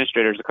importantly,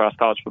 administrators across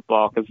college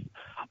football. Because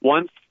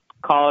once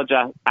college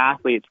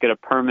athletes get a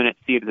permanent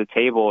seat at the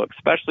table,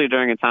 especially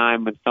during a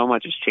time when so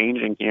much is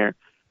changing here,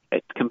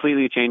 it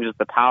completely changes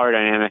the power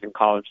dynamic in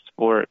college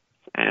sports.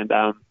 And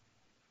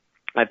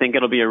I think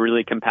it'll be a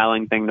really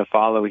compelling thing to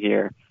follow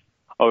here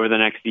over the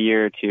next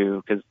year or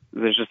two, because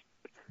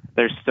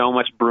there's so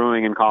much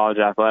brewing in college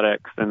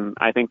athletics, and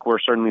I think we're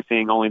certainly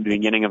seeing only the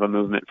beginning of a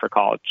movement for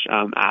college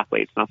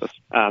athletes, not the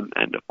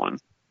end of one.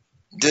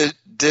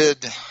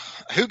 Did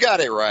who got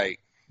it right?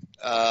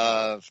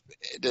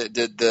 Did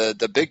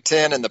the Big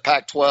Ten and the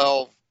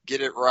Pac-12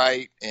 get it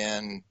right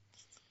in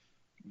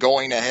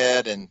going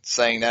ahead and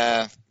saying,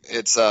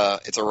 it's a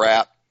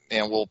wrap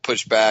and we'll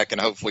push back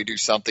and hopefully do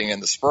something in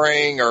the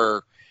spring?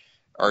 Or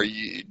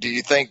do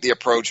you think the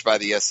approach by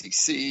the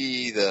SEC,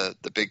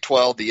 the Big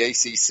 12, the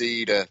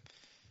ACC to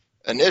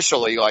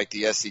initially, like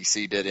the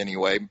SEC did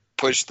anyway,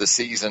 push the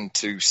season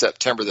to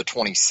September the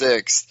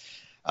 26th?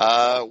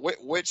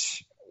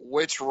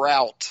 Which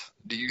route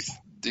do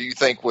you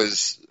think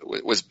was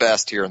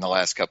best here in the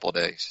last couple of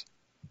days?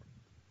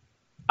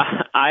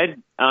 I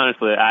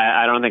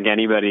don't think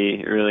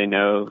anybody really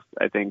knows.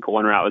 I think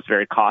one route was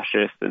very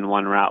cautious and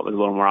one route was a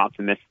little more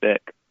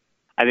optimistic.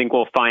 I think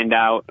we'll find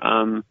out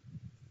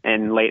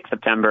in late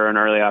September and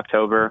early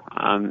October,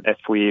 if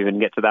we even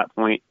get to that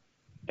point,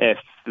 if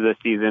the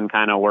season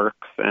kind of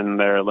works and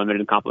there are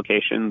limited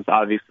complications.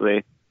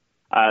 Obviously,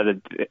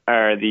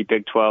 the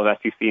Big 12,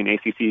 SEC, and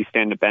ACC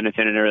stand to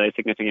benefit in a really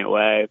significant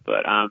way.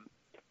 But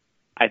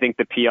I think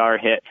the PR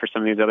hit for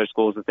some of these other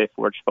schools as they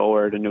forge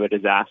forward into a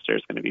disaster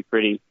is going to be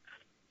pretty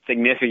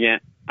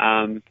significant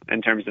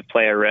in terms of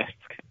player risk.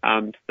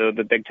 So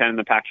the Big Ten and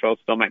the Pac-12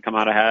 still might come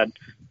out ahead.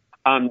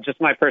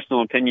 Just my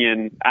personal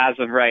opinion, as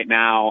of right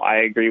now, I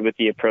agree with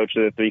the approach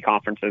of the three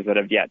conferences that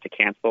have yet to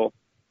cancel.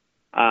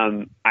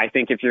 I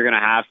think if you're going to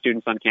have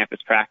students on campus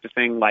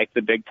practicing like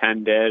the Big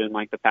Ten did and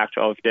like the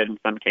Pac-12 did in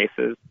some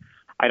cases,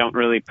 I don't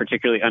really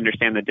particularly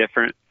understand the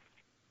difference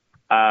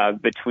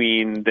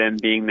between them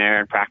being there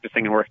and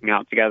practicing and working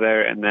out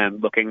together and then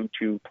looking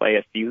to play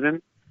a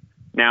season.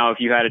 Now, if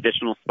you had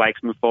additional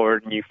spikes move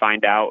forward and you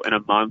find out in a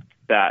month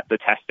that the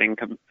testing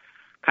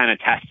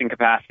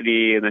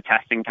capacity and the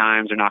testing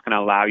times are not going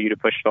to allow you to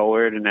push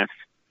forward, and if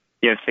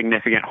you have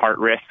significant heart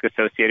risk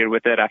associated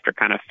with it after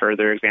kind of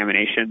further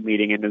examination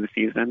leading into the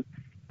season,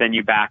 then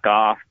you back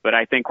off. But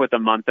I think with a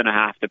month and a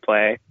half to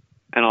play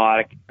and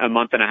a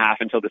month and a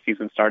half until the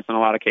season starts in a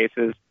lot of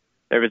cases,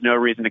 there was no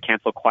reason to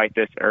cancel quite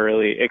this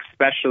early,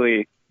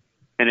 especially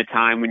in a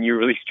time when you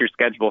released your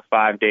schedule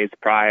 5 days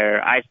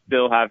prior. I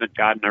still haven't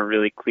gotten a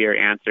really clear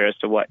answer as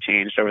to what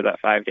changed over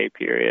that 5-day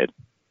period.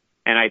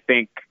 And I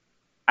think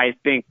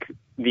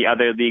the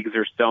other leagues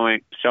are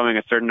showing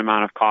a certain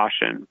amount of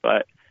caution,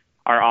 but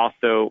are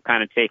also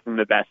kind of taking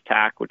the best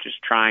tack, which is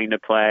trying to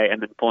play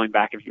and then pulling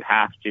back if you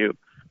have to.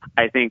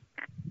 I think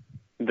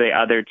the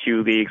other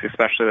two leagues,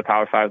 especially the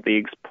Power 5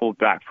 leagues, pulled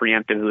back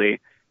preemptively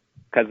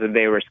because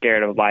they were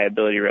scared of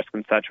liability risk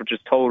and such, which is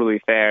totally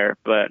fair.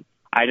 But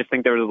I just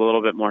think there was a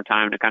little bit more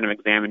time to kind of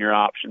examine your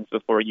options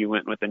before you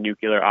went with the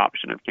nuclear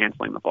option of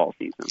canceling the fall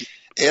season.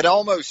 It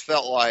almost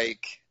felt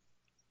like,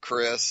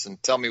 Chris,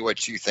 and tell me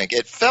what you think,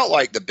 it felt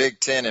like the Big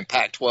Ten and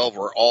Pac-12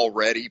 were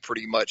already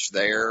pretty much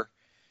there.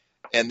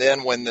 And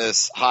then when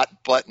this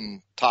hot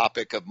button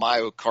topic of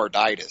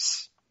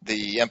myocarditis,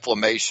 the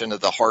inflammation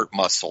of the heart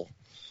muscle,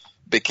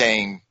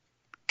 became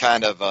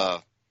kind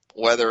of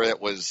whether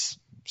it was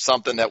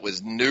something that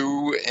was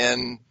new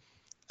in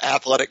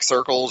athletic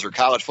circles or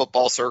college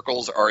football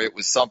circles, or it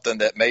was something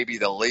that maybe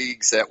the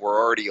leagues that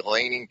were already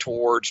leaning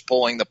towards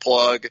pulling the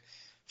plug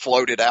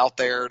floated out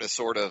there to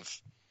sort of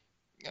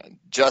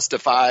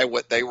justify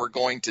what they were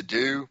going to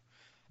do.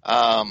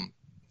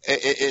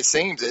 It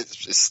seems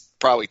it's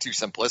probably too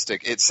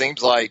simplistic. It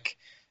seems like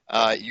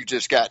you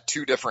just got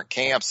two different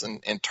camps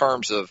in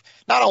terms of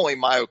not only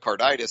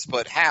myocarditis,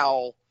 but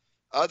how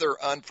other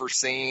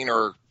unforeseen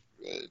or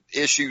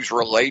issues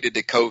related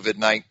to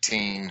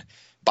COVID-19,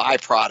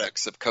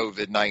 byproducts of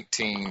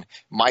COVID-19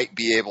 might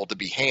be able to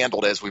be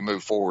handled as we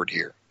move forward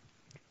here.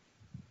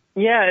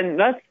 Yeah, and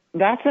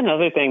that's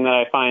another thing that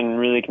I find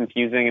really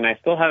confusing, and I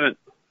still haven't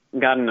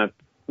gotten a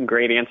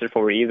great answer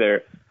for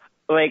either.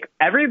 Like,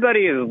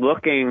 everybody is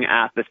looking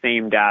at the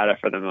same data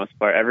for the most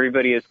part.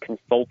 Everybody is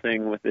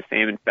consulting with the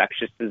same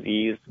infectious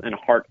disease and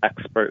heart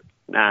experts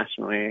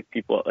nationally,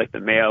 people at like the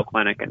Mayo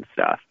Clinic and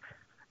stuff.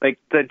 Like,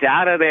 the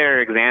data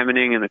they're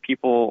examining and the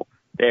people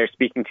they're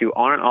speaking to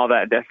aren't all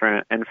that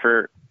different. And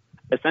for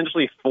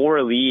essentially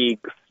 4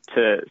 leagues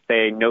to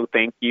say no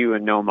thank you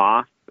and no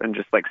mas and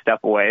just like step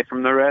away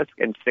from the risk,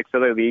 and 6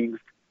 other leagues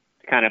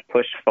to kind of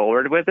push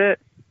forward with it,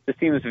 just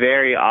seems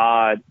very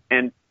odd.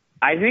 And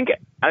I think,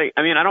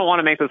 I mean, I don't want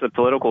to make this a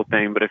political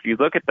thing, but if you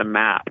look at the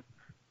map,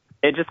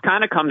 it just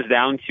kind of comes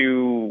down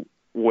to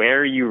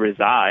where you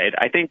reside.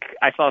 I think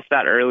I saw a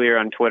stat earlier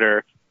on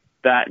Twitter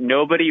that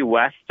nobody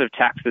west of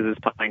Texas is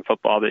playing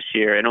football this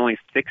year, and only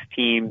 6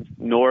 teams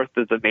north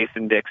of the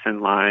Mason-Dixon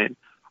line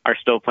are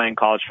still playing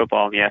college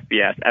football in the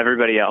FBS.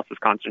 Everybody else is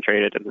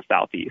concentrated in the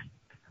Southeast.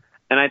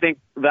 And I think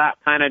that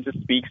kind of just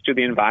speaks to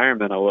the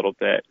environment a little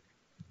bit.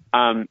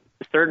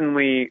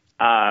 Certainly,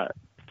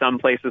 some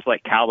places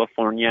like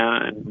California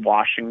and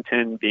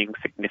Washington being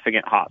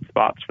significant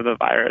hotspots for the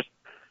virus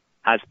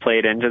has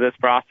played into this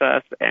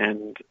process,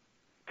 and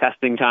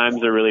testing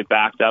times are really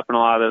backed up in a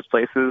lot of those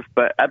places.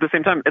 But at the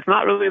same time, it's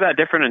not really that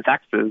different in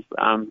Texas.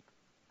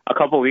 A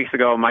couple of weeks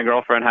ago, my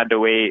girlfriend had to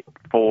wait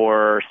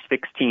for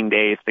 16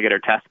 days to get her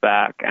test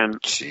back.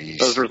 And Jeez.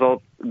 Those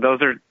results,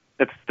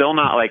 it's still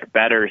not like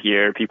better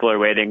here. People are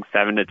waiting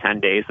 7 to 10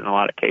 days in a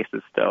lot of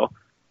cases still.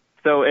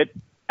 So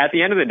at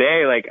the end of the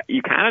day, like,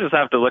 you kind of just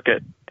have to look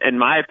at, in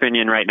my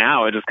opinion right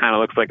now, it just kind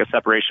of looks like a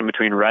separation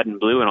between red and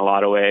blue in a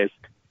lot of ways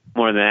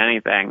more than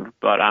anything.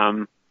 But,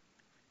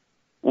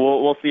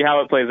 we'll see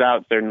how it plays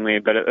out, certainly,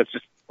 but it's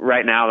just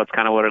right now that's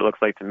kind of what it looks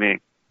like to me.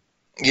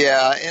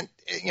 Yeah, and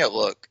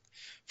look,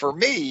 for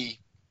me,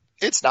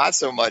 it's not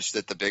so much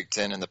that the Big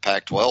Ten and the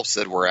Pac-12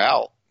 said we're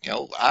out.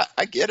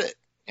 I get it.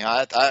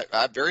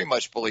 I very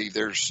much believe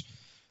there's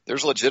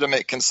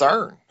legitimate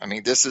concern. I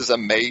mean, this is a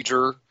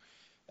major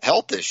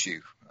health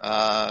issue.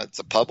 It's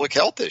a public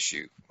health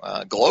issue,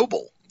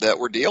 global, that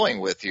we're dealing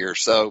with here.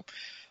 So.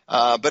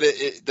 But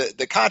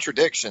the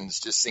contradictions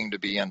just seem to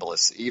be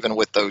endless, even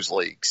with those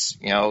leagues.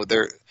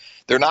 They're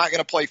not going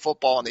to play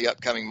football in the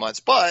upcoming months,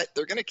 but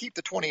they're going to keep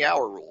the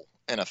 20-hour rule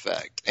in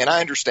effect. And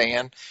I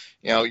understand,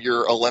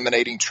 you're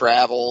eliminating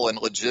travel and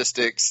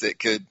logistics that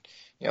could,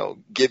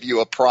 give you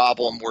a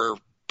problem where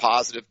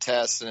positive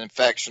tests and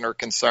infection are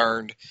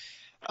concerned.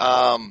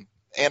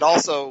 And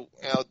also,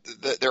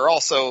 they're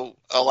also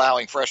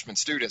allowing freshman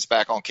students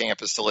back on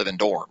campus to live in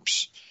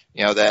dorms.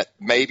 That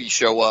maybe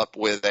show up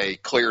with a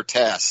clear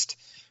test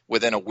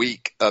within a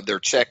week of their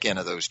check-in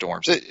of those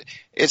dorms.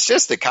 It's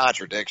just the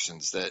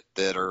contradictions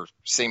that are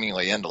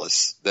seemingly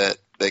endless that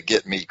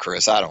get me,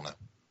 Chris. I don't know.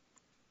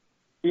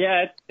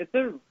 Yeah, it's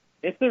a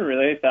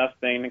really tough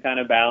thing to kind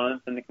of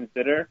balance and to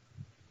consider.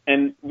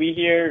 And we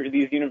hear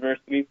these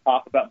universities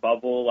talk about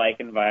bubble-like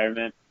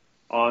environment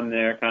on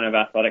their kind of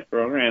athletic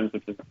programs,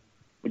 which is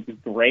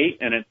great,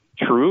 and it's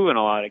true in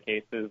a lot of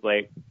cases.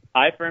 Like,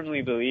 I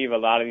firmly believe a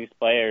lot of these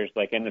players,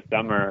 like in the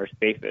summer, are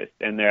safest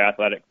in their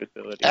athletic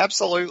facilities.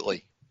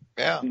 Absolutely.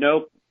 Yeah.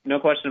 No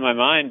question in my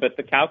mind, but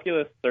the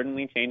calculus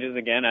certainly changes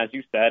again, as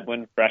you said,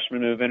 when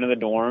freshmen move into the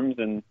dorms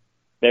and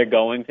they're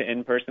going to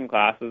in-person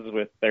classes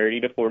with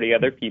 30 to 40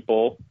 other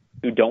people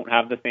who don't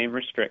have the same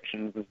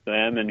restrictions as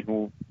them and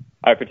who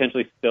are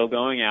potentially still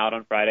going out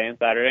on Friday and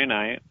Saturday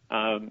night.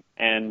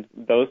 And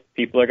those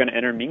people are going to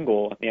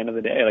intermingle at the end of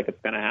the day, like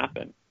it's going to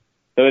happen.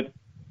 So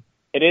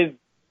it is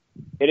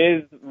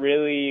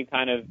really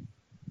kind of,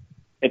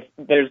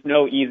 there's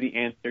no easy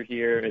answer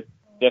here. It's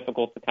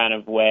difficult to kind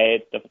of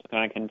weigh. It's difficult to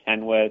kind of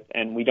contend with.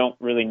 And we don't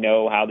really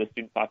know how the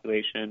student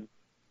population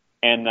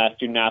and the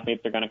student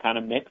athletes are going to kind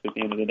of mix at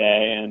the end of the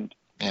day. And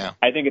yeah,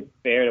 I think it's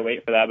fair to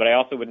wait for that. But I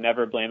also would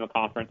never blame a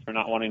conference for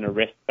not wanting to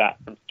risk that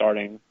from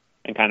starting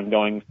and kind of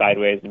going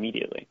sideways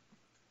immediately.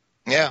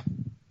 Yeah,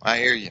 I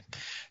hear you.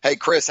 Hey,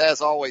 Chris,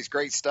 as always,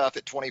 great stuff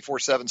at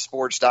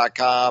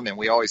 247sports.com, and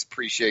we always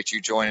appreciate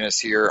you joining us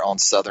here on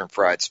Southern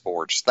Fried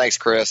Sports. Thanks,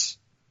 Chris.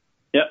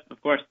 Yep,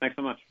 of course. Thanks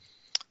so much.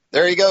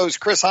 There he goes,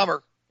 Chris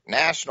Hummer,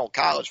 national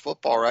college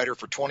football writer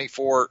for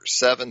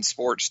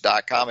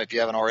 247sports.com. If you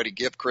haven't already,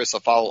 give Chris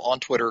a follow on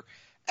Twitter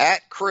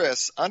at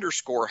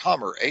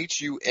Chris_Hummer,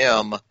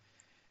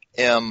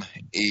 HUMMER.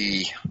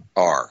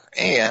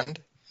 And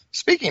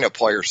speaking of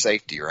player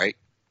safety, right?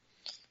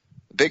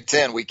 Big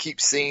Ten, we keep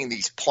seeing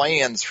these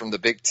plans from the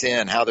Big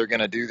Ten, how they're going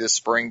to do this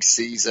spring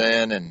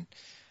season. And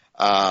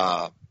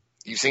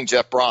you've seen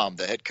Jeff Brom,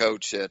 the head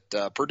coach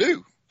at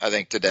Purdue, I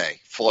think today,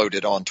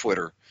 floated on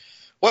Twitter.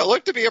 Well, it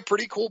looked to be a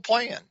pretty cool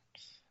plan.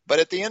 But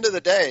at the end of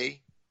the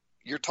day,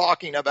 you're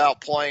talking about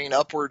playing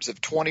upwards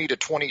of 20 to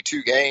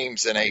 22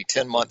 games in a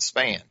 10-month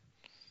span.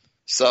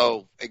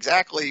 So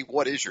exactly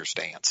what is your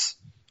stance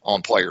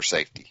on player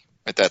safety,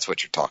 if that's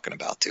what you're talking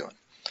about doing?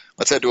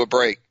 Let's head to a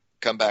break.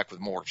 Come back with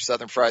more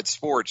Southern Fried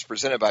Sports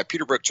presented by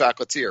Peterbrook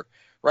Chocolatier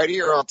right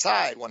here on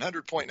Tide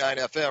 100.9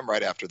 FM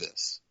right after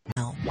this.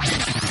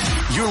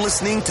 You're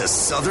listening to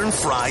Southern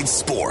Fried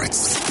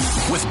Sports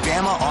with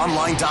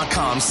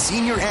BamaOnline.com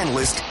senior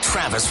analyst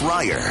Travis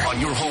Reier on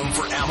your home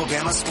for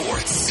Alabama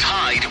sports.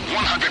 Tide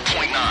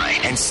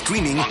 100.9 and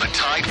streaming on the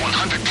Tide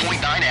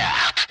 100.9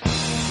 app.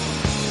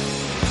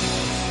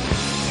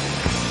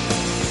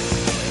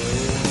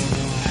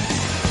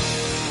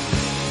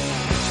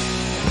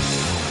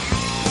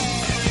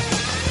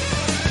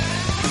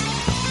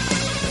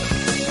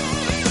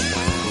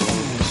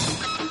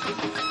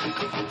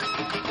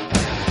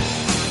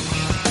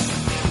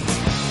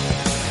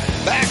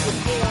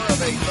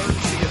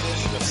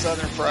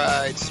 Southern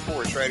Fried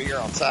Sports right here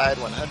on Tide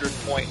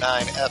 100.9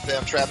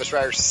 FM. Travis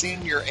Reier,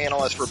 senior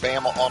analyst for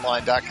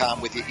BamaOnline.com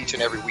with you each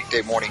and every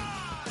weekday morning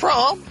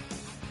from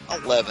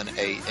 11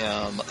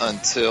 a.m.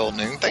 until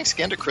noon. Thanks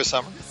again to Chris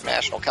Hummer,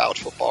 national college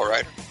football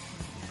writer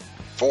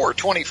for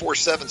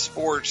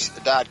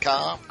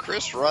 247sports.com.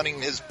 Chris running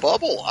his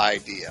bubble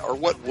idea, or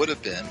what would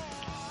have been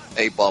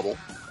a bubble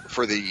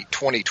for the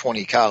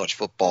 2020 college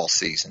football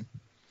season.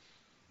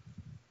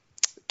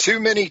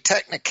 Too many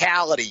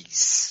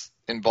technicalities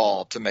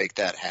involved to make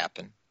that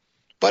happen.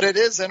 But it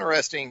is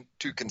interesting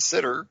to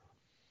consider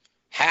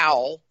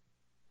how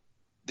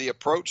the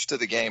approach to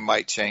the game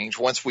might change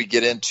once we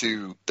get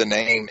into the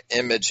name,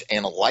 image,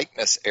 and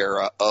likeness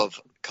era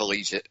of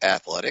collegiate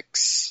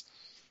athletics.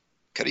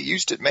 Could have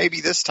used it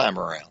maybe this time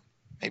around.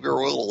 Maybe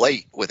we're a little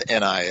late with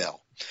NIL.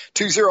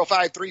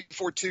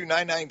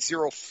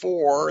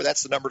 205-342-9904.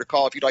 That's the number to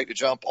call if you'd like to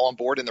jump on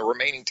board in the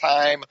remaining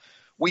time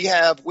we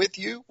have with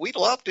you. We'd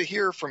love to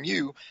hear from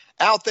you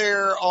out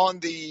there on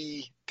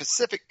the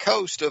Pacific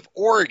coast of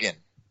Oregon.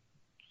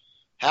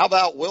 How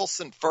about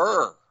Wilson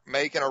Furr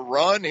making a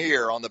run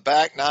here on the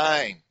back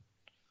nine?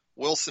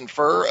 Wilson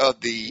Furr of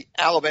the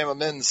Alabama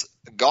men's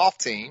golf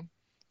team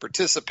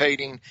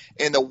participating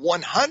in the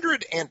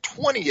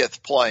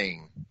 120th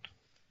playing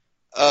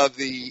of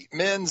the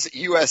men's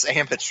U.S.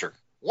 Amateur.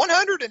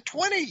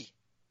 120.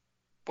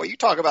 Boy, you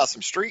talk about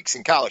some streaks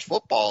in college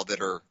football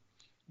that are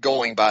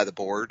going by the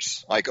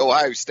boards, like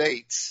Ohio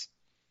State's.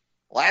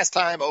 Last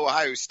time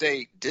Ohio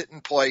State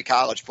didn't play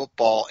college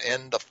football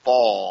in the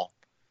fall,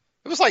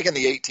 it was like in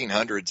the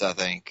 1800s, I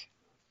think.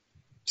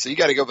 So you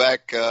got to go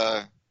back,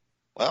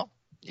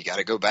 you got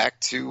to go back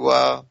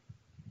to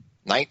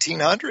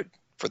 1900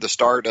 for the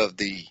start of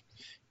the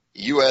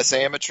U.S.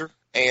 Amateur.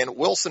 And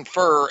Wilson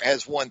Furr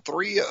has won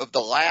 3 of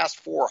the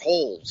last 4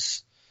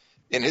 holes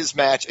in his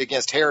match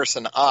against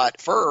Harrison Ott.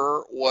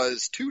 Furr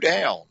was 2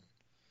 down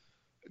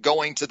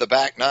going to the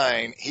back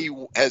nine. He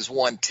has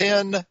won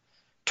 10,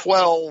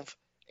 12,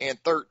 and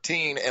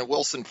 13. And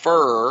Wilson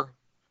Furr,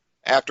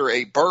 after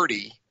a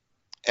birdie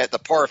at the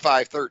par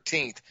 5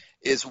 13th,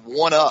 is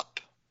 1 up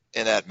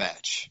in that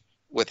match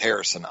with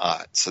Harrison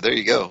Ott. So there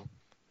you go.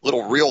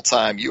 Little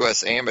real-time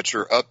U.S.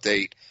 Amateur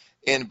update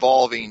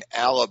involving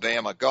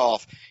Alabama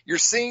golf. You're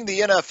seeing the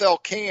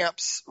NFL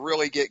camps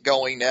really get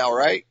going now,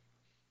 right?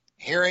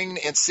 Hearing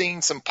and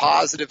seeing some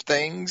positive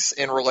things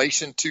in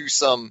relation to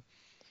some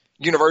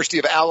University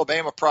of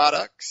Alabama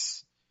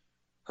products.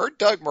 Heard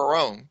Doug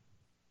Marrone.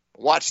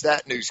 Watched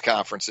that news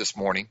conference this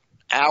morning.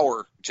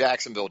 Our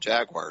Jacksonville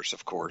Jaguars,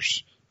 of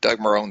course. Doug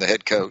Marrone, the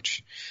head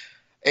coach.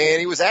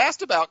 And he was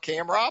asked about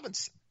Cam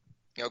Robinson.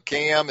 You know,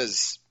 Cam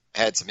has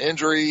had some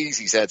injuries.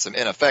 He's had some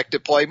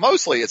ineffective play.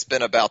 Mostly it's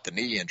been about the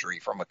knee injury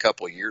from a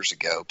couple of years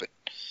ago. But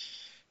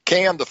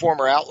Cam, the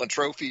former Outland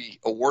Trophy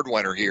award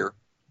winner here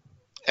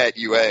at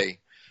UA,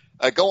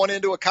 going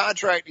into a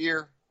contract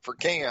year for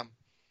Cam.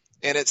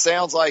 And it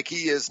sounds like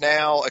he is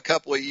now a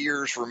couple of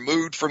years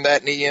removed from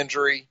that knee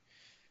injury.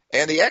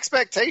 And the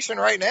expectation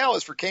right now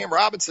is for Cam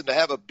Robinson to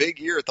have a big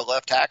year at the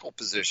left tackle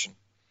position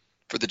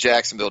for the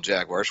Jacksonville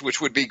Jaguars,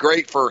 which would be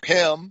great for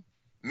him,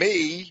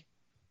 me,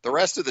 the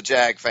rest of the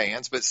Jag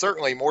fans, but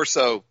certainly more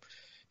so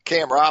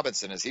Cam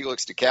Robinson as he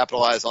looks to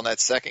capitalize on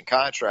that second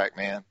contract,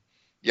 man.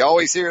 You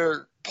always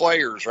hear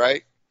players,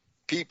 right?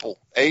 People,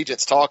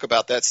 agents talk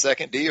about that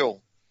second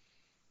deal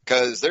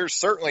because there's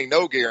certainly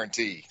no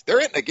guarantee. There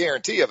isn't a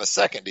guarantee of a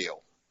second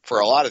deal for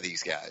a lot of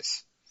these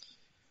guys.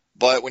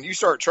 But when you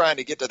start trying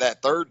to get to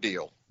that third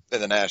deal in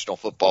the National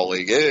Football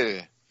League,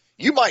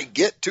 you might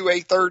get to a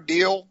third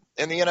deal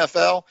in the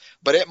NFL,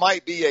 but it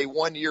might be a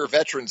 1-year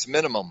veterans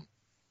minimum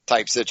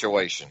type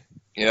situation.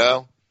 You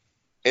know,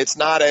 it's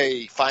not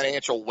a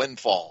financial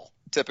windfall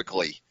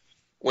typically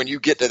when you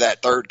get to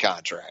that third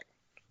contract.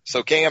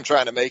 So Cam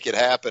trying to make it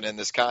happen in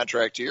this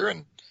contract year.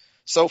 And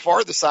so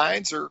far the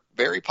signs are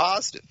very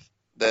positive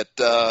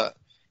that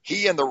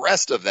he and the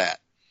rest of that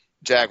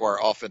Jaguar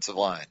offensive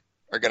line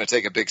are going to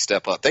take a big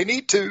step up. They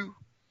need to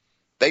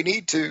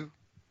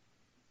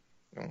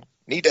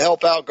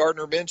help out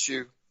Gardner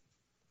Minshew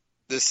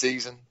this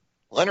season.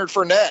 Leonard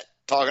Fournette,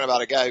 talking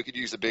about a guy who could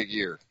use a big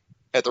year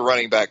at the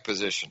running back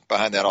position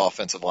behind that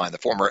offensive line, the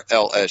former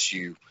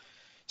LSU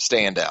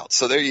standout.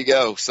 So there you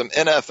go. Some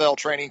NFL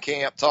training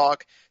camp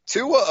talk.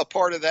 Tua a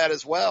part of that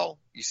as well.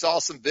 You saw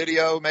some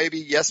video maybe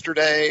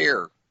yesterday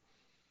or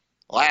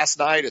last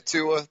night of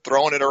Tua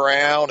throwing it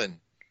around and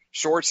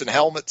shorts and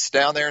helmets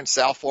down there in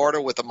South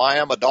Florida with the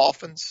Miami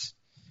Dolphins.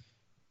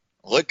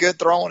 Look good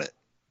throwing it.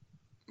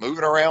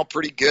 Moving around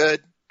pretty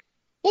good.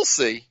 We'll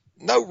see.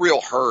 No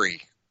real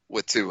hurry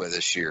with Tua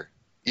this year.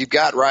 You've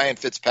got Ryan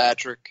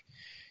Fitzpatrick.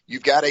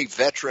 You've got a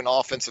veteran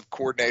offensive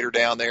coordinator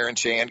down there in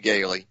Chan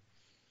Gailey.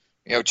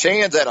 You know,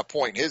 Chan's at a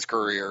point in his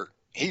career,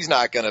 he's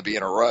not going to be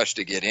in a rush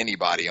to get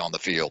anybody on the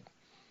field.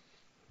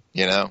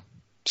 You know?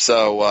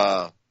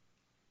 So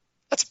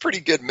that's a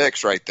pretty good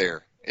mix right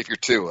there if you're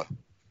Tua.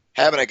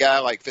 Having a guy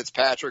like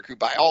Fitzpatrick, who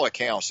by all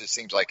accounts just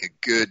seems like a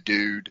good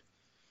dude,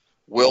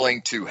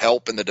 willing to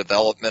help in the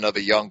development of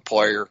a young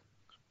player,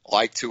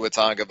 like Tua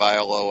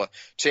Tagovailoa.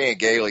 Chan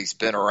Gailey's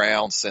been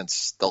around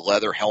since the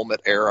leather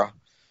helmet era,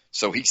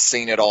 so he's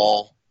seen it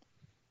all.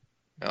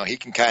 He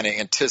can kind of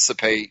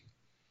anticipate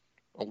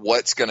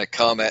what's going to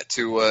come at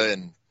Tua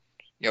and,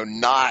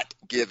 not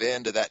give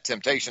in to that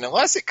temptation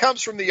unless it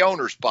comes from the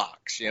owner's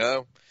box.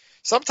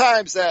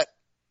 Sometimes that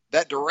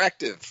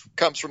directive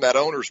comes from that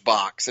owner's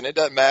box, and it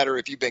doesn't matter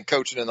if you've been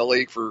coaching in the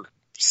league for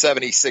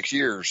 76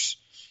 years.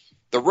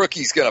 The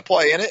rookie's going to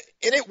play, and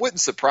it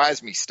wouldn't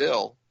surprise me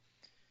still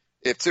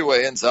if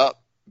Tua ends up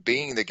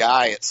being the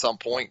guy at some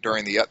point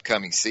during the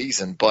upcoming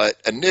season. But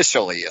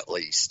initially, at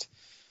least,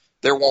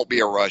 there won't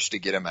be a rush to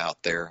get him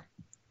out there.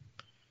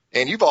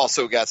 And you've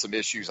also got some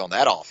issues on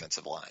that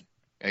offensive line.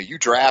 You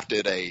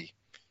drafted a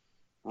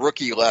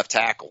rookie left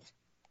tackle.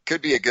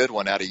 Could be a good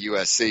one out of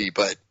USC,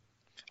 but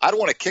I don't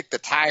want to kick the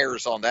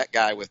tires on that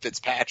guy with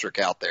Fitzpatrick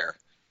out there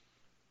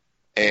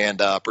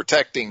and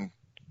protecting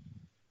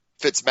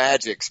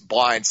Fitzmagic's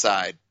blind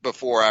side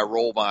before I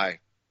roll my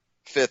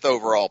 5th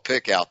overall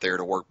pick out there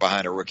to work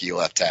behind a rookie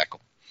left tackle.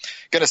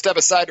 Going to step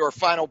aside to our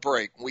final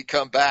break. When we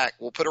come back,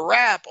 we'll put a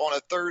wrap on a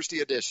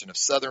Thursday edition of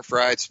Southern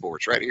Fried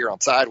Sports right here on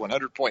Tide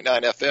 100.9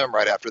 FM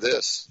right after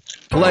this.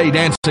 Play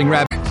Dancing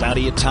Rabbit.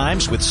 Cloudy at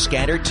times with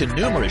scattered to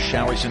numerous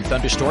showers and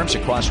thunderstorms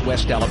across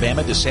West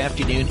Alabama this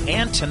afternoon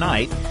and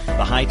tonight.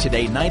 The high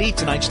today 90,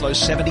 tonight's low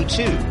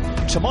 72.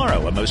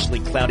 Tomorrow, a mostly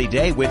cloudy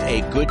day with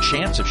a good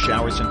chance of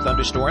showers and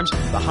thunderstorms.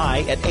 The high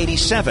at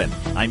 87.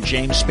 I'm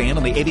James Spann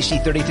on the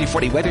ABC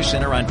 3340 Weather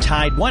Center on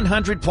Tide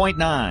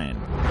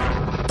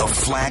 100.9. The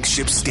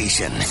flagship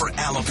station for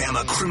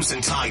Alabama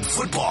Crimson Tide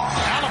football.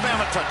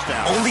 Alabama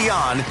touchdown. Only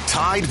on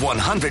Tide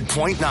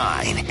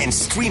 100.9 and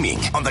streaming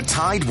on the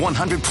Tide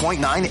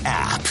 100.9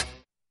 app.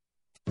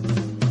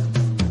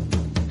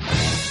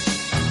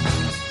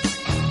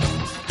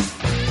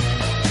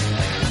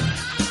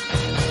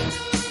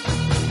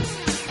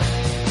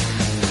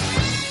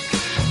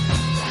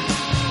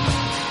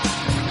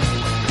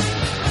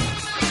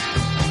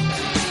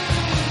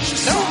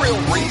 No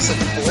real reason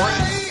for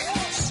it.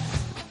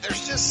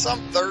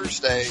 Some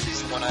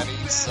Thursdays when I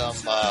need some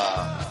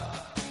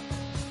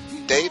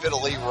David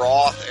Lee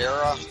Roth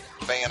era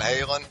Van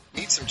Halen,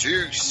 need some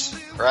juice,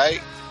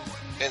 right?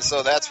 And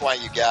so that's why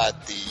you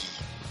got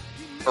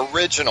the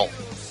original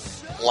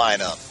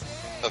lineup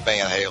of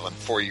Van Halen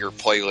for your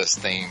playlist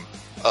theme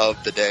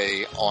of the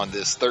day on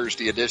this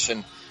Thursday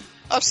edition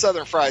of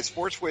Southern Fried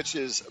Sports, which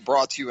is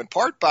brought to you in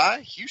part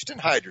by Houston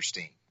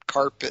Hydrosteam,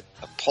 carpet,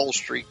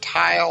 upholstery,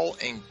 tile,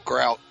 and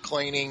grout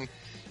cleaning.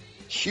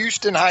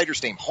 Houston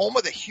Hydrosteam, home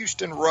of the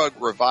Houston Rug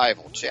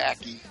Revival.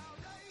 Jackie,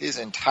 his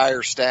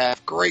entire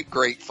staff,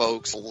 great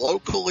folks,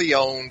 locally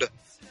owned,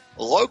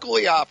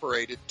 locally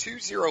operated,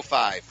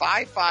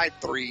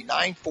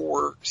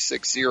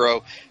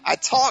 205-553-9460. I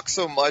talk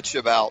so much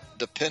about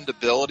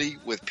dependability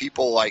with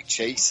people like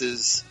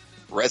Chase's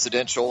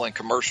residential and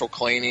commercial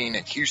cleaning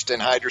and Houston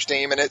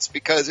Hydrosteam, and it's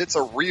because it's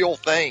a real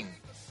thing.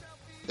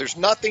 There's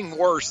nothing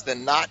worse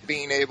than not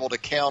being able to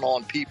count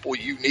on people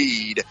you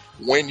need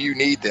when you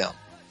need them.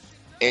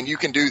 And you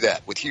can do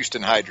that with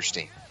Houston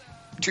Hydrosteam.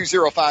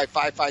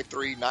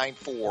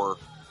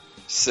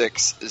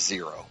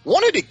 205-553-9460.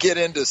 Wanted to get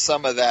into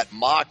some of that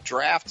mock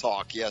draft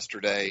talk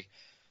yesterday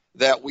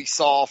that we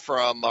saw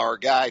from our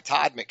guy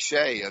Todd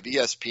McShay of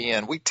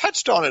ESPN. We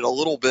touched on it a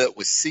little bit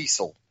with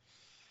Cecil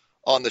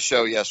on the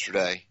show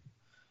yesterday.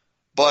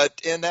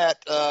 But in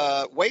that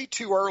way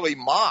too early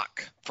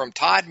mock from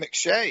Todd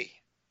McShay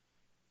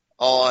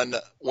on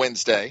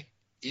Wednesday,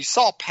 you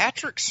saw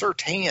Patrick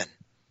Surtain,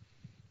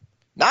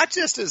 not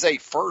just as a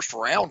first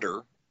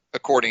rounder,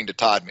 according to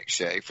Todd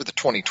McShay, for the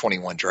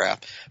 2021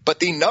 draft, but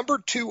the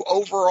number 2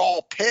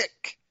 overall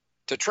pick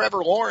to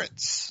Trevor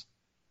Lawrence.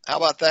 How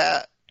about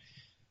that?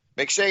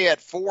 McShay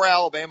had 4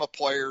 Alabama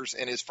players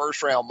in his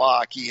first round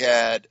mock. He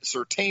had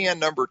Surtain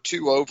number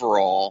 2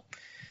 overall.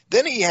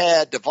 Then he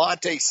had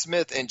Devontae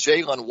Smith and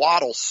Jalen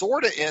Waddle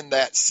sort of in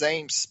that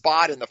same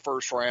spot in the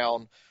first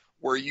round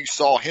where you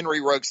saw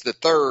Henry Ruggs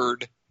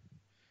III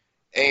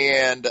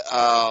and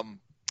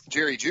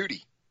Jerry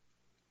Jeudy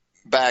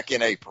back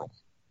in April.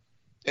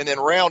 And then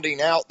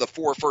rounding out the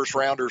 4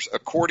 first-rounders,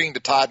 according to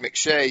Todd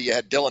McShay, you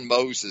had Dylan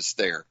Moses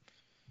there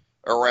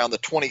around the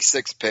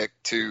 26th pick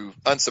to,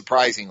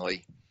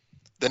 unsurprisingly,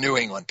 the New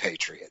England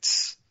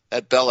Patriots.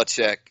 That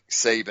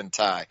Belichick-Saban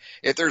tie.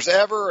 If there's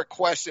ever a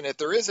question, if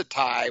there is a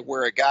tie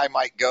where a guy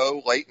might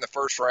go late in the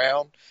first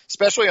round,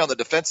 especially on the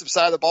defensive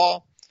side of the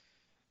ball,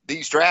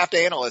 these draft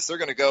analysts, they're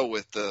going to go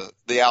with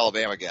the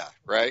Alabama guy,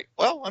 right?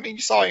 Well, I mean,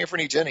 you saw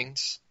Anthony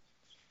Jennings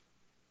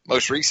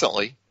most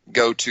recently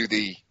go to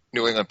the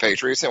New England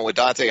Patriots, and with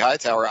Dante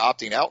Hightower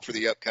opting out for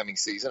the upcoming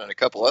season and a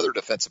couple other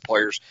defensive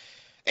players,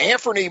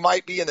 Anthony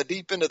might be in the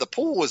deep end of the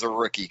pool as a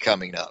rookie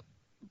coming up.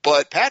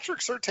 But Patrick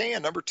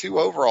Surtain, number 2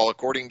 overall,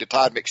 according to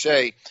Todd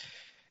McShay.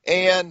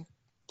 And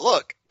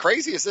look,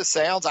 crazy as this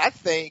sounds, I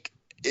think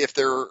if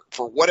there,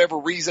 for whatever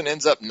reason,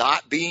 ends up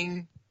not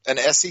being an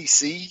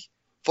SEC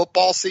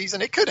football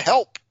season, it could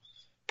help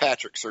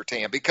Patrick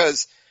Surtain,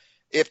 because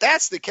if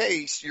that's the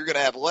case, you're going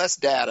to have less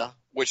data,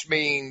 which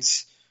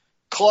means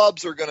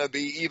clubs are going to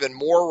be even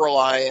more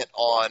reliant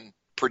on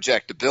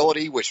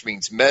projectability, which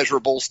means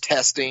measurables,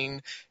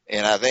 testing.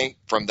 And I think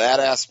from that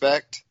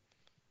aspect,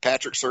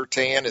 Patrick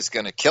Surtain is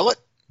going to kill it.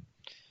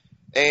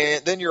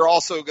 And then you're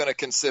also going to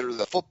consider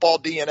the football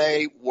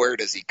DNA. Where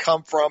does he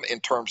come from in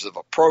terms of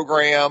a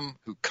program?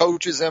 Who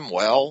coaches him?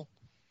 Well,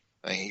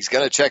 I mean, he's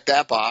going to check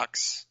that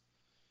box.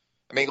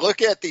 I mean,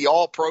 look at the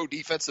all-pro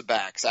defensive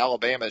backs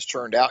Alabama has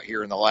churned out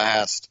here in the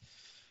last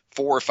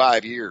 4 or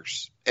 5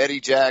 years. Eddie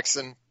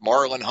Jackson,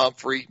 Marlon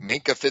Humphrey,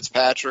 Minkah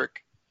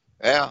Fitzpatrick.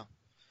 Yeah.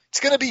 It's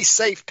going to be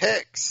safe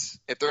picks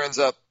if there ends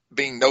up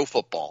being no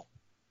football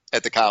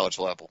at the college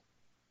level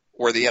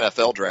where the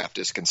NFL draft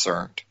is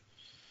concerned.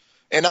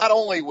 And not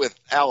only with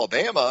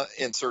Alabama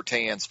in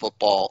Surtain's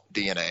football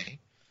DNA,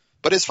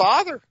 but his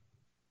father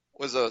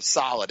was a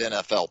solid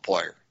NFL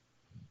player.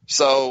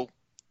 So,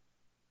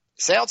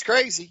 sounds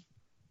crazy,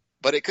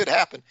 but it could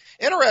happen.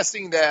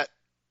 Interesting that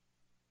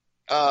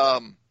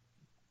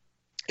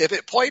if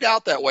it played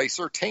out that way,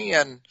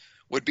 Surtain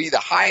would be the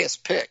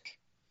highest pick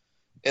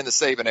in the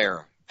Saban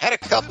era. Had a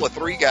couple of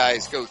 3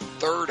 guys go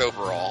 3rd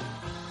overall,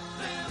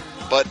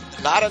 but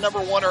not a number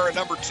 1 or a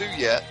number 2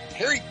 yet.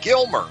 Harry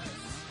Gilmer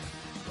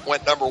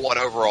went number 1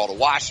 overall to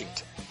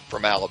Washington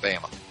from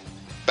Alabama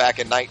back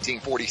in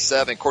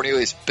 1947.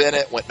 Cornelius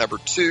Bennett went number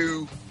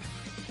 2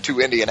 to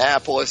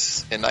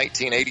Indianapolis in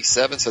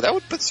 1987. So that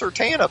would put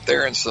Surtain up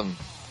there in some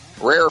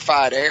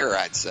rarefied air,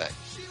 I'd say.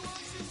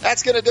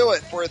 That's going to do it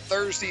for a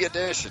Thursday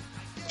edition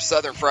of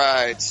Southern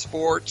Fried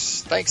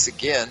Sports. Thanks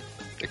again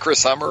to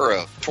Chris Hummer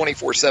of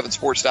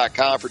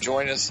 247sports.com for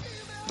joining us.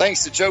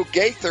 Thanks to Joe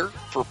Gaither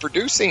for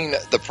producing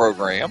the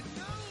program.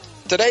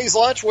 Today's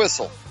Lunch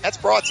Whistle, that's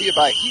brought to you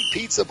by Heat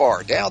Pizza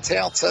Bar,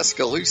 downtown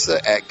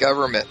Tuscaloosa at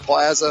Government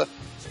Plaza.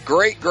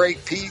 Great,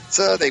 great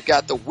pizza. They've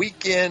got the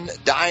weekend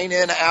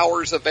dine-in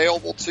hours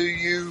available to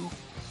you.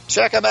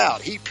 Check them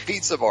out. Heat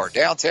Pizza Bar,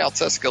 downtown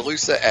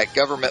Tuscaloosa at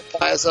Government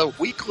Plaza.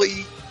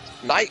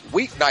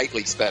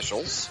 Weeknightly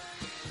specials.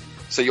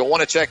 So you'll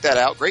want to check that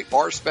out. Great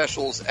bar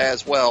specials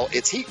as well.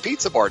 It's Heat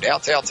Pizza Bar,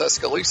 downtown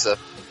Tuscaloosa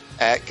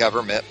at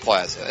Government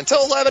Plaza.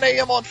 Until 11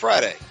 a.m. on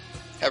Friday.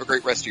 Have a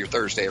great rest of your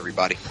Thursday,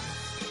 everybody.